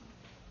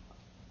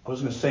 I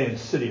was going to say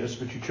insidious,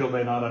 but you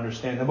children may not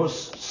understand, the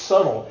most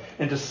subtle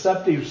and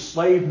deceptive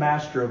slave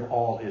master of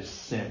all is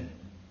sin.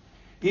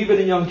 Even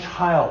a young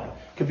child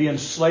could be in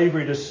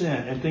slavery to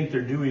sin and think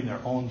they're doing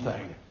their own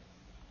thing.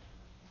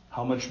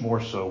 How much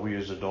more so we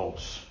as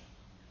adults?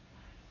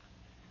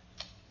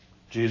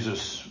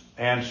 Jesus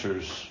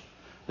answers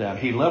them.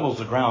 He levels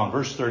the ground.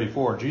 Verse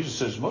 34, Jesus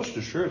says, most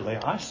assuredly,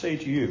 I say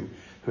to you,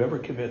 whoever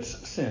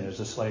commits sin is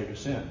a slave to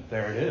sin.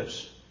 There it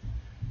is.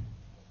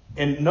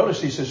 And notice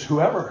he says,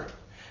 whoever.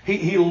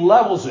 He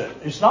levels it.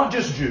 It's not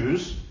just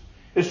Jews.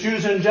 It's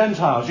Jews and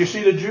Gentiles. You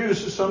see, the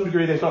Jews, to some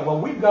degree, they thought,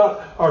 well, we've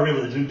got our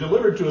religion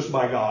delivered to us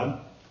by God,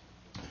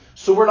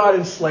 so we're not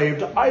enslaved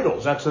to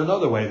idols. That's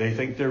another way they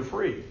think they're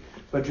free.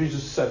 But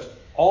Jesus sets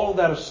all of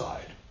that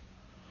aside.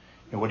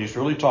 And what he's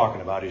really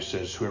talking about, he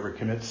says, whoever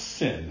commits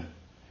sin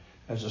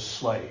as a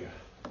slave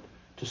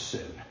to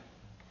sin.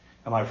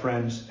 And my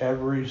friends,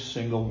 every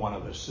single one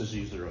of us is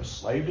either a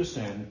slave to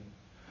sin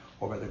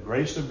or by the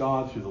grace of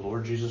God through the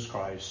Lord Jesus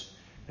Christ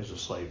is a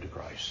slave to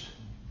Christ.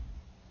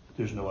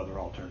 There's no other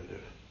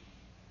alternative.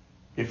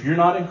 If you're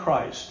not in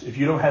Christ, if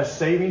you don't have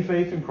saving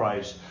faith in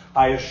Christ,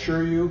 I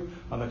assure you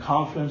on the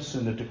confidence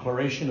and the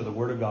declaration of the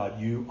Word of God,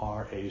 you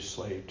are a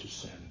slave to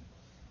sin.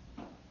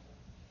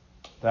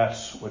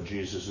 That's what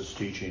Jesus is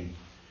teaching.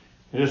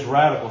 It is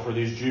radical for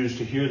these Jews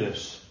to hear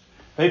this.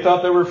 They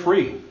thought they were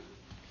free.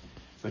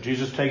 But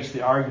Jesus takes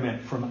the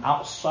argument from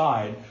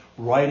outside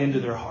right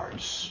into their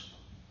hearts.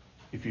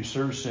 If you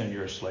serve sin,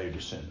 you're a slave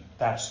to sin.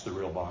 That's the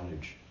real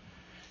bondage.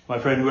 My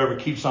friend, whoever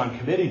keeps on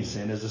committing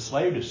sin is a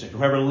slave to sin.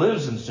 Whoever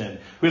lives in sin,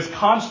 who is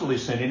constantly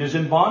sinning, is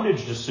in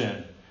bondage to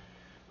sin.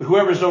 But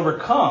whoever is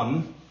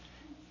overcome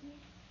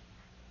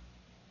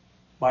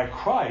by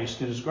Christ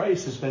and His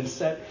grace has been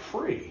set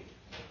free.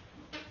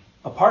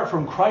 Apart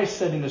from Christ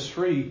setting us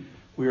free,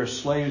 we are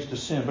slaves to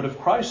sin. But if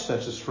Christ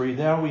sets us free,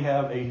 now we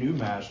have a new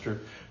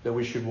master that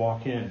we should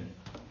walk in.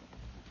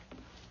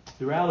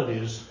 The reality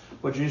is,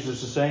 what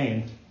Jesus is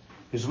saying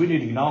is we need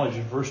to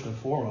acknowledge first and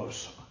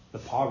foremost the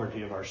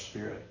poverty of our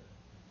spirit.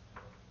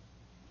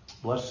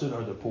 Blessed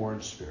are the poor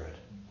in spirit.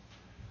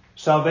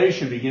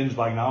 Salvation begins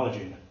by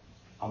acknowledging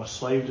I'm a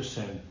slave to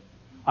sin.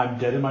 I'm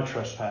dead in my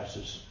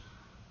trespasses.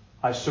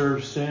 I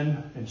serve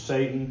sin and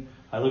Satan.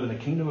 I live in the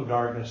kingdom of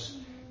darkness.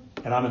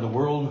 And I'm in the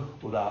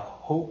world without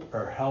hope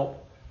or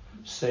help,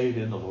 save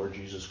in the Lord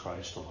Jesus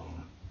Christ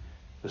alone.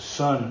 The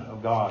Son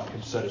of God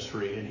can set us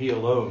free, and He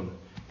alone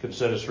can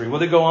set us free. Well,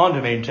 they go on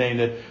to maintain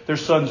that they're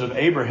sons of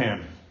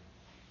Abraham.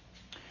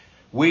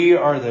 We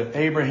are the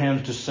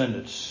Abraham's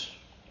descendants.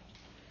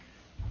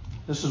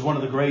 This is one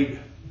of the great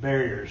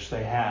barriers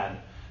they had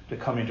to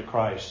coming to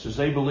Christ, is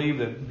they believed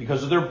that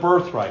because of their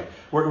birthright,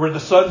 we're the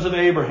sons of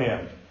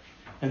Abraham,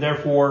 and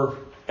therefore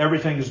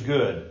everything is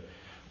good.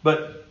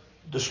 But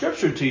the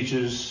Scripture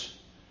teaches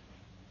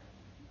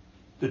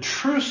the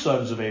true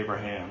sons of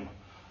Abraham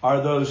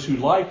are those who,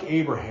 like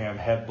Abraham,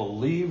 have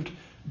believed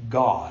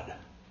God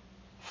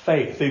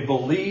faith. They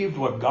believed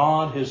what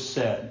God has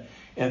said.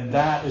 And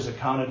that is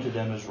accounted to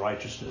them as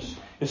righteousness.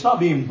 It's not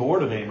being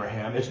born of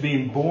Abraham. It's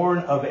being born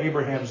of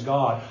Abraham's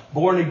God.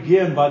 Born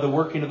again by the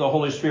working of the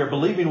Holy Spirit.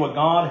 Believing what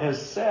God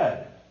has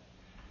said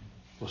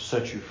will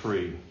set you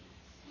free.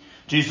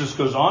 Jesus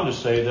goes on to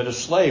say that a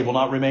slave will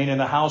not remain in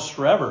the house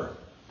forever.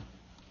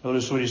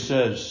 Notice what he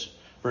says.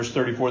 Verse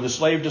 34, the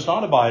slave does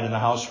not abide in the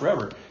house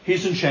forever.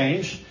 He's in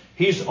chains.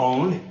 He's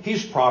owned.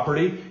 He's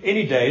property.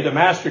 Any day the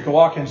master can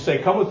walk in and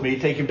say, come with me,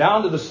 take him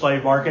down to the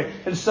slave market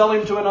and sell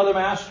him to another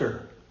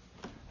master.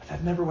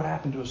 That never would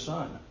happen to a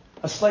son.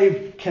 A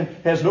slave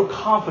has no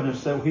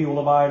confidence that he will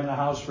abide in the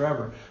house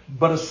forever.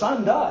 But a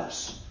son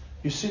does.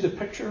 You see the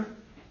picture?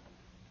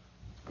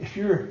 If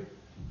you're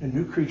a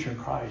new creature in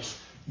Christ,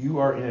 you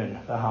are in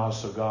the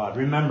house of God.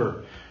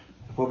 Remember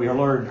what we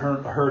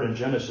heard in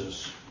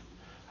Genesis,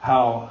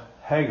 how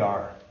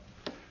Hagar,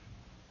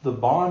 the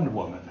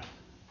bondwoman,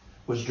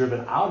 was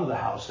driven out of the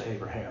house of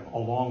Abraham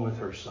along with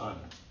her son.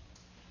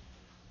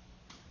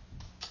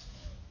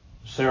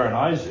 Sarah and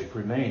Isaac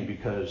remained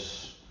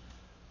because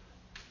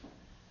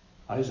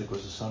Isaac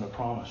was the son of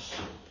promise.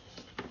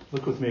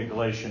 Look with me at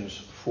Galatians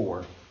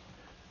 4.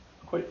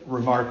 Quite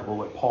remarkable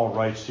what Paul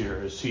writes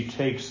here as he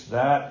takes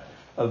that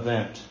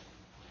event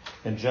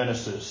in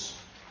Genesis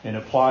and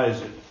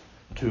applies it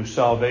to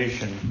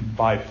salvation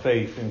by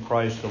faith in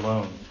Christ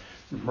alone.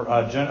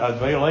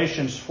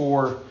 Galatians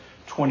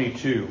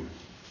 4:22.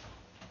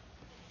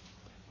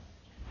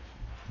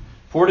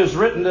 For it is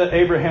written that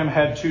Abraham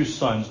had two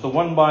sons, the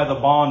one by the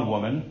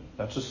bondwoman,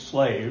 that's a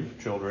slave,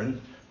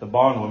 children, the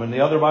bondwoman,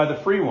 the other by the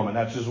free woman,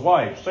 that's his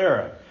wife,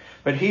 Sarah.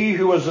 But he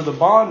who was of the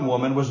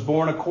bondwoman was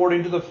born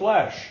according to the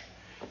flesh,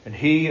 and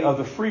he of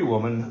the free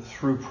woman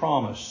through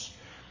promise,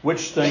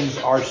 which things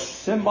are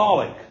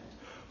symbolic.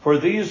 For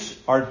these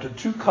are the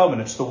two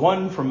covenants, the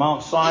one from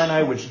Mount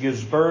Sinai, which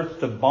gives birth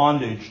to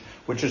bondage,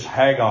 which is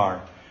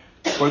Hagar.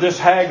 For this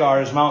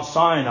Hagar is Mount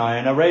Sinai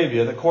in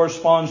Arabia that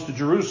corresponds to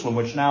Jerusalem,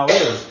 which now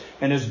is,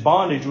 and is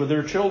bondage with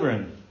her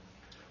children.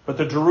 But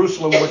the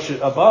Jerusalem which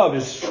above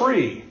is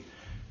free,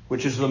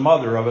 which is the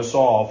mother of us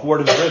all. For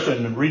it is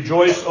written,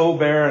 rejoice, O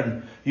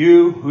barren,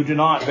 you who do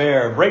not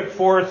bear. Break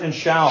forth and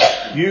shout,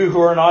 you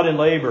who are not in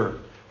labor.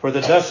 For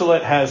the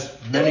desolate has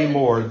many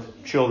more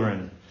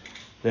children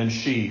than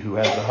she who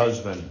has a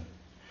husband.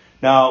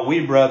 Now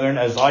we, brethren,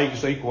 as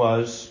Isaac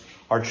was,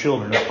 are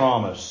children of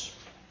promise.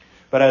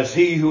 But as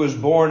he who was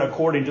born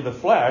according to the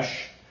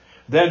flesh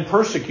then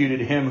persecuted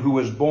him who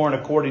was born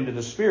according to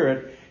the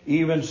Spirit,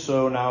 even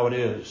so now it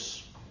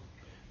is.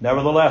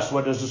 Nevertheless,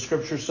 what does the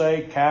Scripture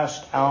say?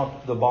 Cast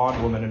out the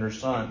bondwoman and her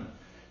son.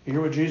 You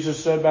hear what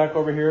Jesus said back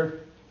over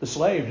here? The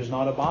slave does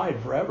not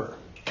abide forever.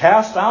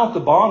 Cast out the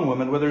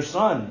bondwoman with her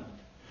son.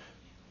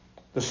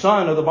 The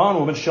son of the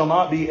bondwoman shall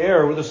not be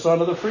heir with the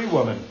son of the free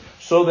woman.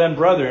 So then,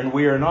 brethren,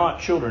 we are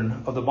not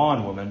children of the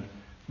bondwoman,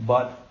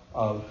 but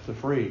of the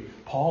free.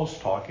 Paul's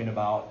talking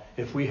about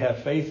if we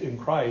have faith in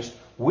Christ,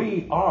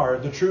 we are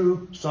the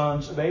true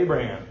sons of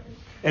Abraham.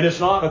 And it's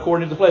not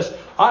according to the flesh.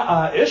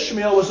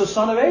 Ishmael was a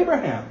son of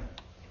Abraham,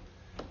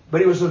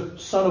 but he was a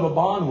son of a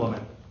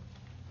bondwoman.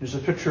 There's a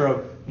picture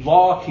of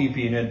law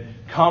keeping and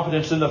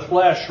confidence in the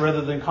flesh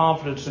rather than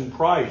confidence in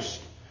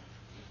Christ.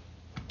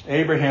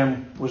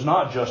 Abraham was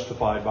not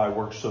justified by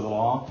works of the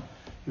law.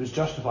 He was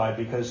justified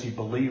because he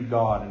believed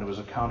God and it was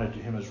accounted to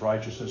him as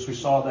righteousness. We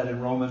saw that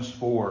in Romans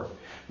 4.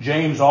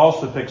 James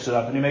also picks it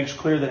up and he makes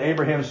clear that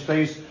Abraham's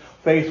faith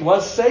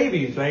was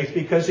saving faith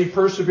because he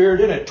persevered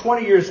in it.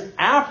 20 years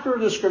after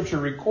the Scripture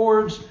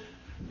records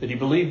that he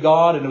believed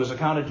God and it was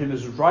accounted to him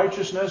as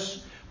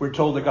righteousness, we're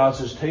told that God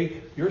says,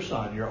 take your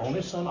son, your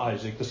only son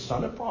Isaac, the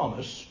son of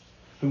promise,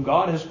 whom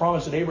God has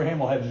promised that Abraham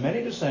will have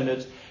many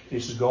descendants. He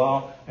says, go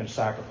out and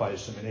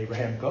sacrifice him. And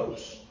Abraham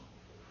goes.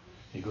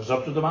 He goes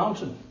up to the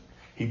mountain.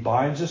 He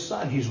binds his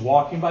son. He's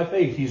walking by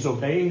faith. He's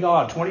obeying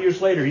God. 20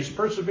 years later, he's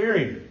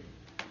persevering.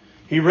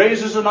 He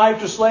raises a knife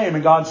to slay him,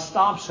 and God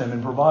stops him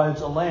and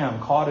provides a lamb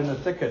caught in a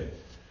thicket.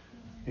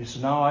 He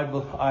says, now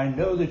I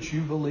know that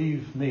you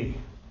believe me.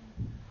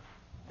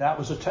 That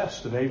was a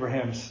test of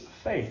Abraham's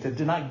faith. It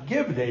did not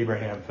give to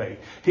Abraham faith.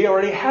 He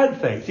already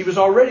had faith. He was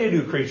already a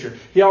new creature.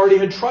 He already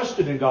had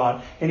trusted in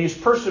God, and he's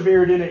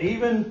persevered in it,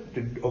 even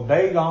to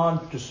obey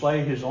God, to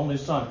slay his only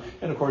son.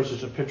 And of course,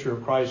 it's a picture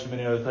of Christ and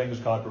many other things.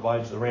 God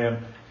provides the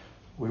ram.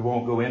 We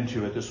won't go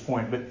into at this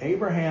point. But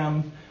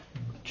Abraham,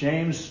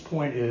 James'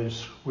 point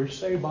is, we're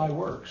saved by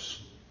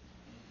works.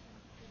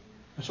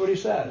 That's what he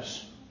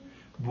says.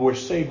 We're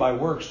saved by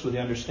works with the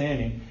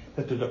understanding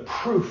that they're the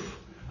proof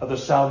of the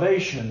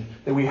salvation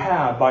that we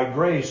have by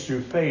grace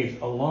through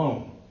faith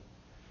alone.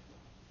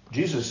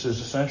 Jesus is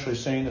essentially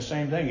saying the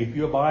same thing. If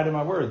you abide in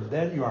my word,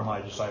 then you are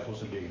my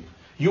disciples indeed.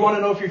 You want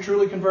to know if you're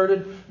truly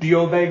converted? Do you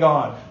obey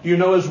God? Do you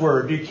know his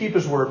word? Do you keep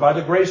his word? By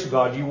the grace of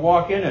God, do you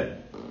walk in it?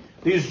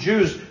 These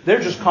Jews,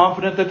 they're just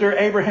confident that they're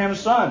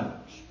Abraham's sons.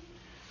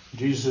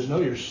 Jesus says,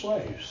 no, you're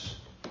slaves.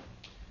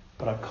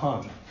 But I've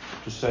come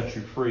to set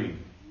you free.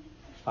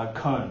 I've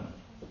come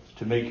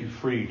to make you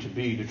free to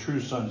be the true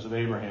sons of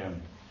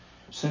Abraham.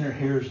 Sinner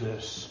hears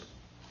this.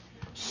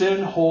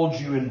 Sin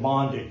holds you in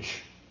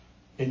bondage,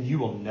 and you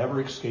will never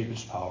escape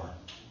its power.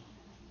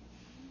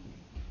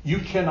 You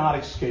cannot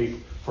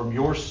escape from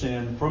your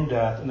sin, from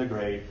death and the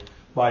grave,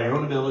 by your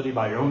own ability,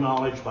 by your own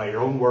knowledge, by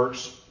your own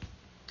works.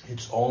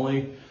 It's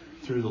only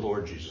through the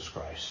Lord Jesus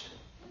Christ.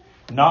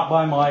 Not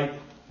by might,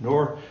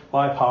 nor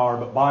by power,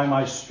 but by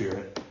my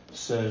Spirit,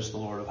 says the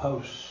Lord of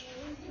hosts.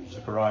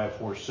 Zechariah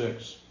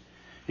 4:6.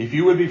 If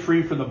you would be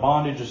free from the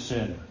bondage of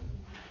sin,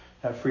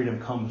 that freedom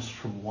comes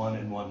from one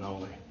and one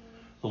only,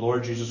 the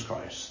Lord Jesus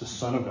Christ, the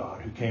Son of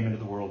God, who came into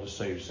the world to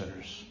save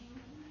sinners.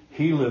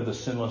 He lived the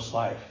sinless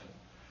life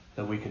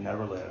that we can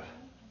never live.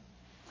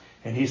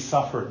 And he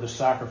suffered the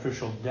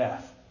sacrificial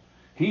death.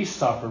 He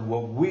suffered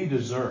what we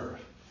deserve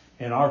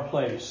in our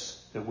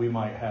place, that we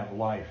might have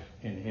life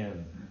in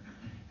him.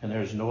 And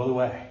there's no other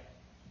way.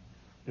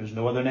 There's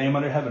no other name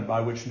under heaven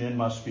by which men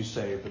must be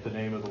saved but the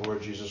name of the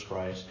Lord Jesus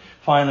Christ.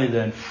 Finally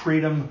then,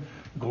 freedom,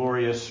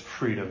 glorious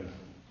freedom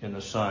in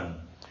the Son.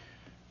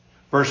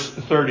 Verse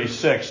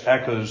 36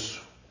 echoes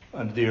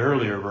the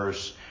earlier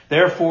verse.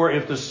 Therefore,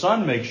 if the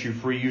Son makes you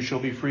free, you shall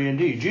be free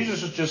indeed.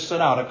 Jesus has just set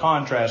out a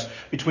contrast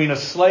between a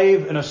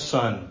slave and a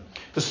son.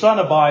 The Son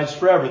abides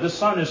forever. The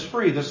Son is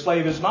free. The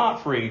slave is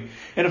not free.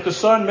 And if the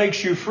Son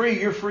makes you free,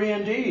 you're free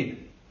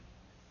indeed.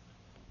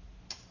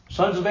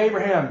 Sons of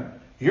Abraham,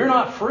 you're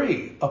not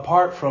free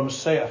apart from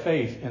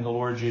faith in the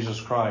Lord Jesus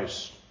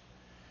Christ.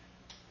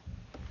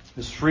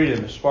 This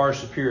freedom is far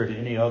superior to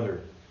any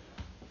other.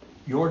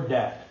 Your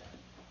debt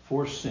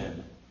for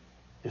sin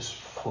is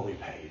fully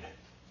paid.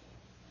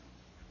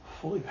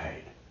 Fully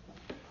paid.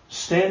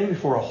 Standing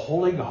before a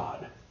holy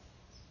God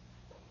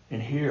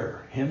and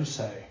hear him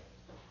say,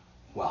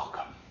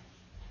 welcome.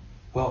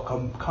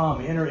 Welcome.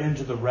 Come, enter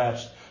into the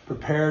rest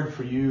prepared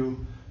for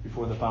you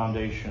before the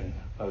foundation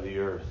of the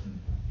earth.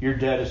 Your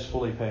debt is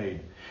fully paid.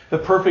 The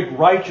perfect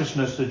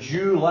righteousness that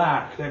you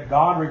lack, that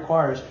God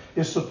requires,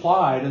 is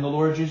supplied in the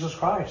Lord Jesus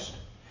Christ.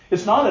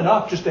 It's not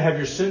enough just to have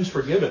your sins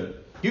forgiven.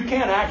 You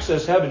can't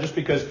access heaven just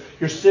because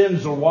your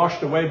sins are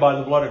washed away by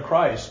the blood of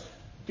Christ.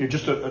 You're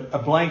just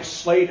a blank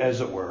slate, as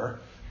it were.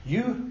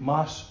 You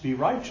must be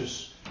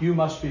righteous. You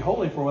must be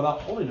holy, for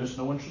without holiness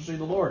no one shall see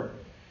the Lord.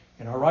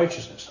 And our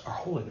righteousness, our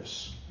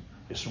holiness,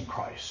 is from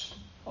Christ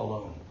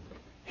alone.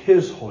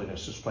 His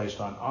holiness is placed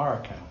on our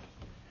account.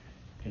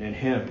 And in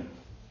him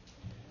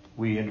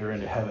we enter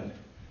into heaven.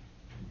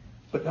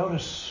 But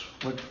notice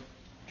what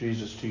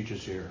Jesus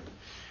teaches here.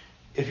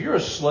 If you're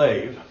a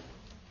slave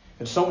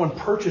and someone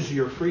purchases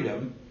your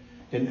freedom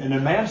and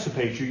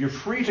emancipates you, you're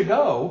free to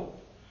go.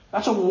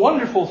 That's a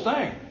wonderful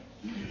thing.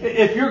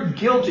 If you're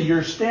guilty,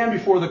 you stand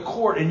before the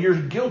court and you're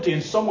guilty,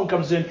 and someone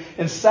comes in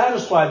and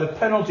satisfies the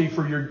penalty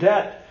for your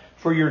debt,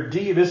 for your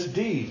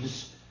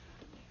misdeeds,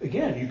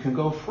 again, you can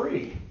go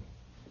free.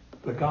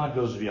 But God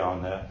goes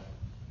beyond that.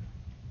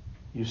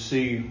 You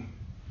see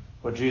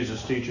what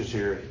Jesus teaches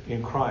here.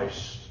 In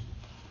Christ,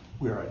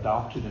 we are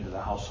adopted into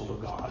the household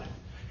of God.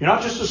 You're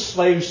not just a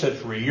slave set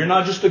free. You're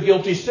not just a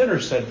guilty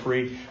sinner set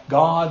free.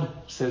 God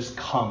says,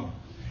 come.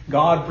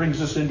 God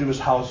brings us into his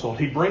household.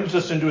 He brings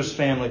us into his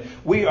family.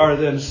 We are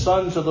then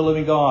sons of the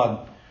living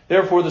God.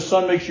 Therefore, the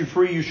Son makes you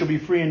free. You shall be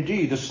free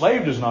indeed. The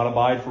slave does not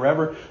abide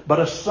forever, but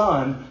a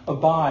son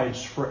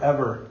abides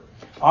forever.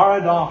 Our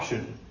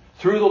adoption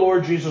through the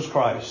Lord Jesus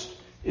Christ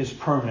is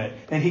permanent.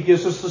 And he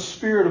gives us the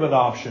spirit of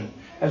adoption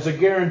as a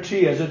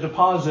guarantee, as a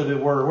deposit, as it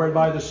were,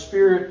 whereby the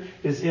Spirit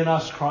is in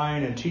us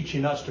crying and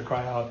teaching us to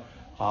cry out,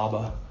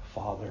 Abba,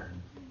 Father.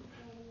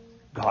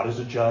 God is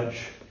a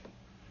judge.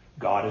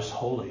 God is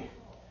holy.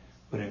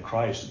 But in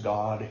Christ,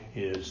 God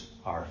is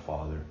our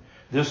Father.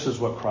 This is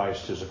what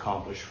Christ has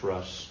accomplished for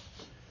us.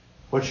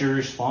 What's your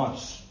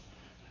response?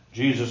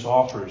 Jesus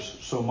offers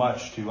so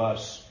much to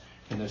us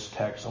in this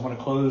text. I want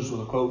to close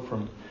with a quote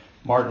from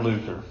Martin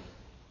Luther.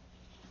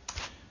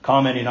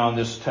 Commenting on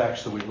this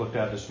text that we've looked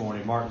at this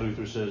morning, Martin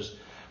Luther says,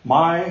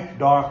 my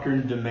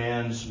doctrine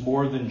demands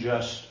more than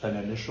just an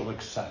initial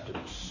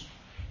acceptance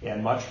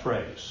and much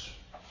praise.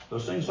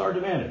 Those things are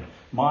demanded.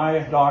 My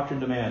doctrine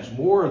demands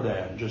more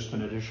than just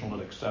an additional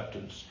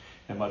acceptance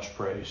and much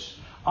praise.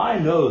 I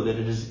know that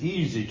it is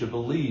easy to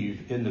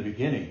believe in the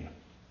beginning,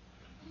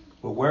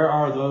 but where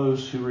are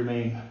those who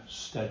remain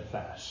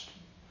steadfast,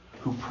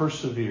 who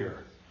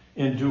persevere,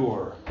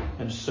 endure,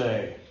 and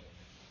say,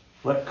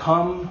 let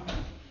come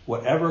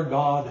whatever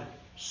God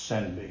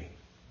send me.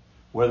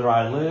 Whether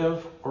I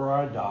live or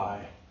I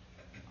die,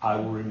 I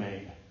will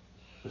remain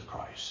with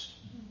Christ.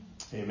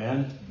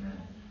 Amen.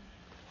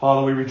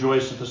 Father, we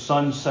rejoice that the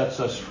Son sets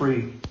us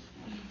free.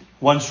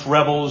 Once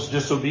rebels,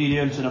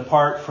 disobedient, and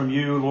apart from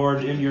you,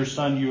 Lord, in your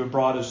Son you have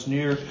brought us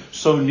near,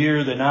 so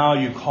near that now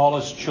you call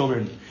us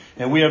children,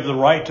 and we have the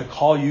right to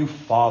call you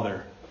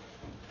Father.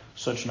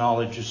 Such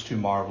knowledge is too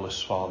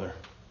marvelous, Father.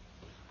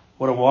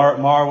 What a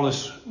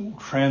marvelous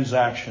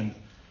transaction.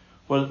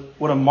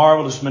 What a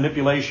marvelous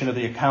manipulation of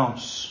the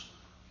accounts.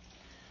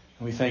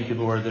 And we thank you,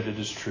 Lord, that it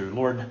is true.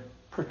 Lord,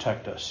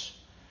 protect us.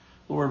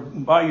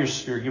 Lord, by your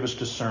Spirit, give us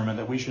discernment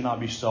that we should not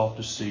be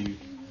self-deceived.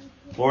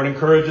 Lord,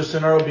 encourage us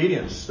in our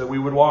obedience, that we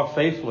would walk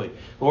faithfully.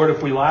 Lord,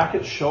 if we lack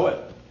it, show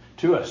it.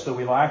 to us, that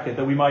we lack it,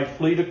 that we might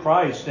flee to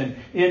Christ and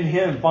in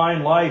Him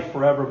find life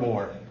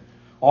forevermore.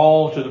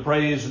 All to the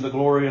praise and the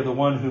glory of the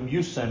one whom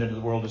you sent into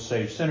the world to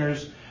save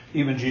sinners,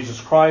 even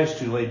Jesus Christ,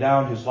 who laid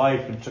down His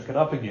life and took it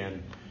up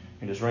again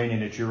and is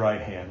reigning at your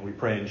right hand. We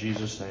pray in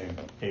Jesus' name.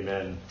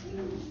 Amen.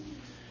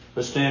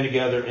 Let's stand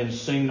together and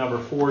sing number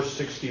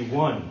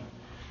 461.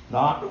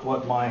 Not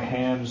what my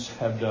hands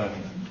have done.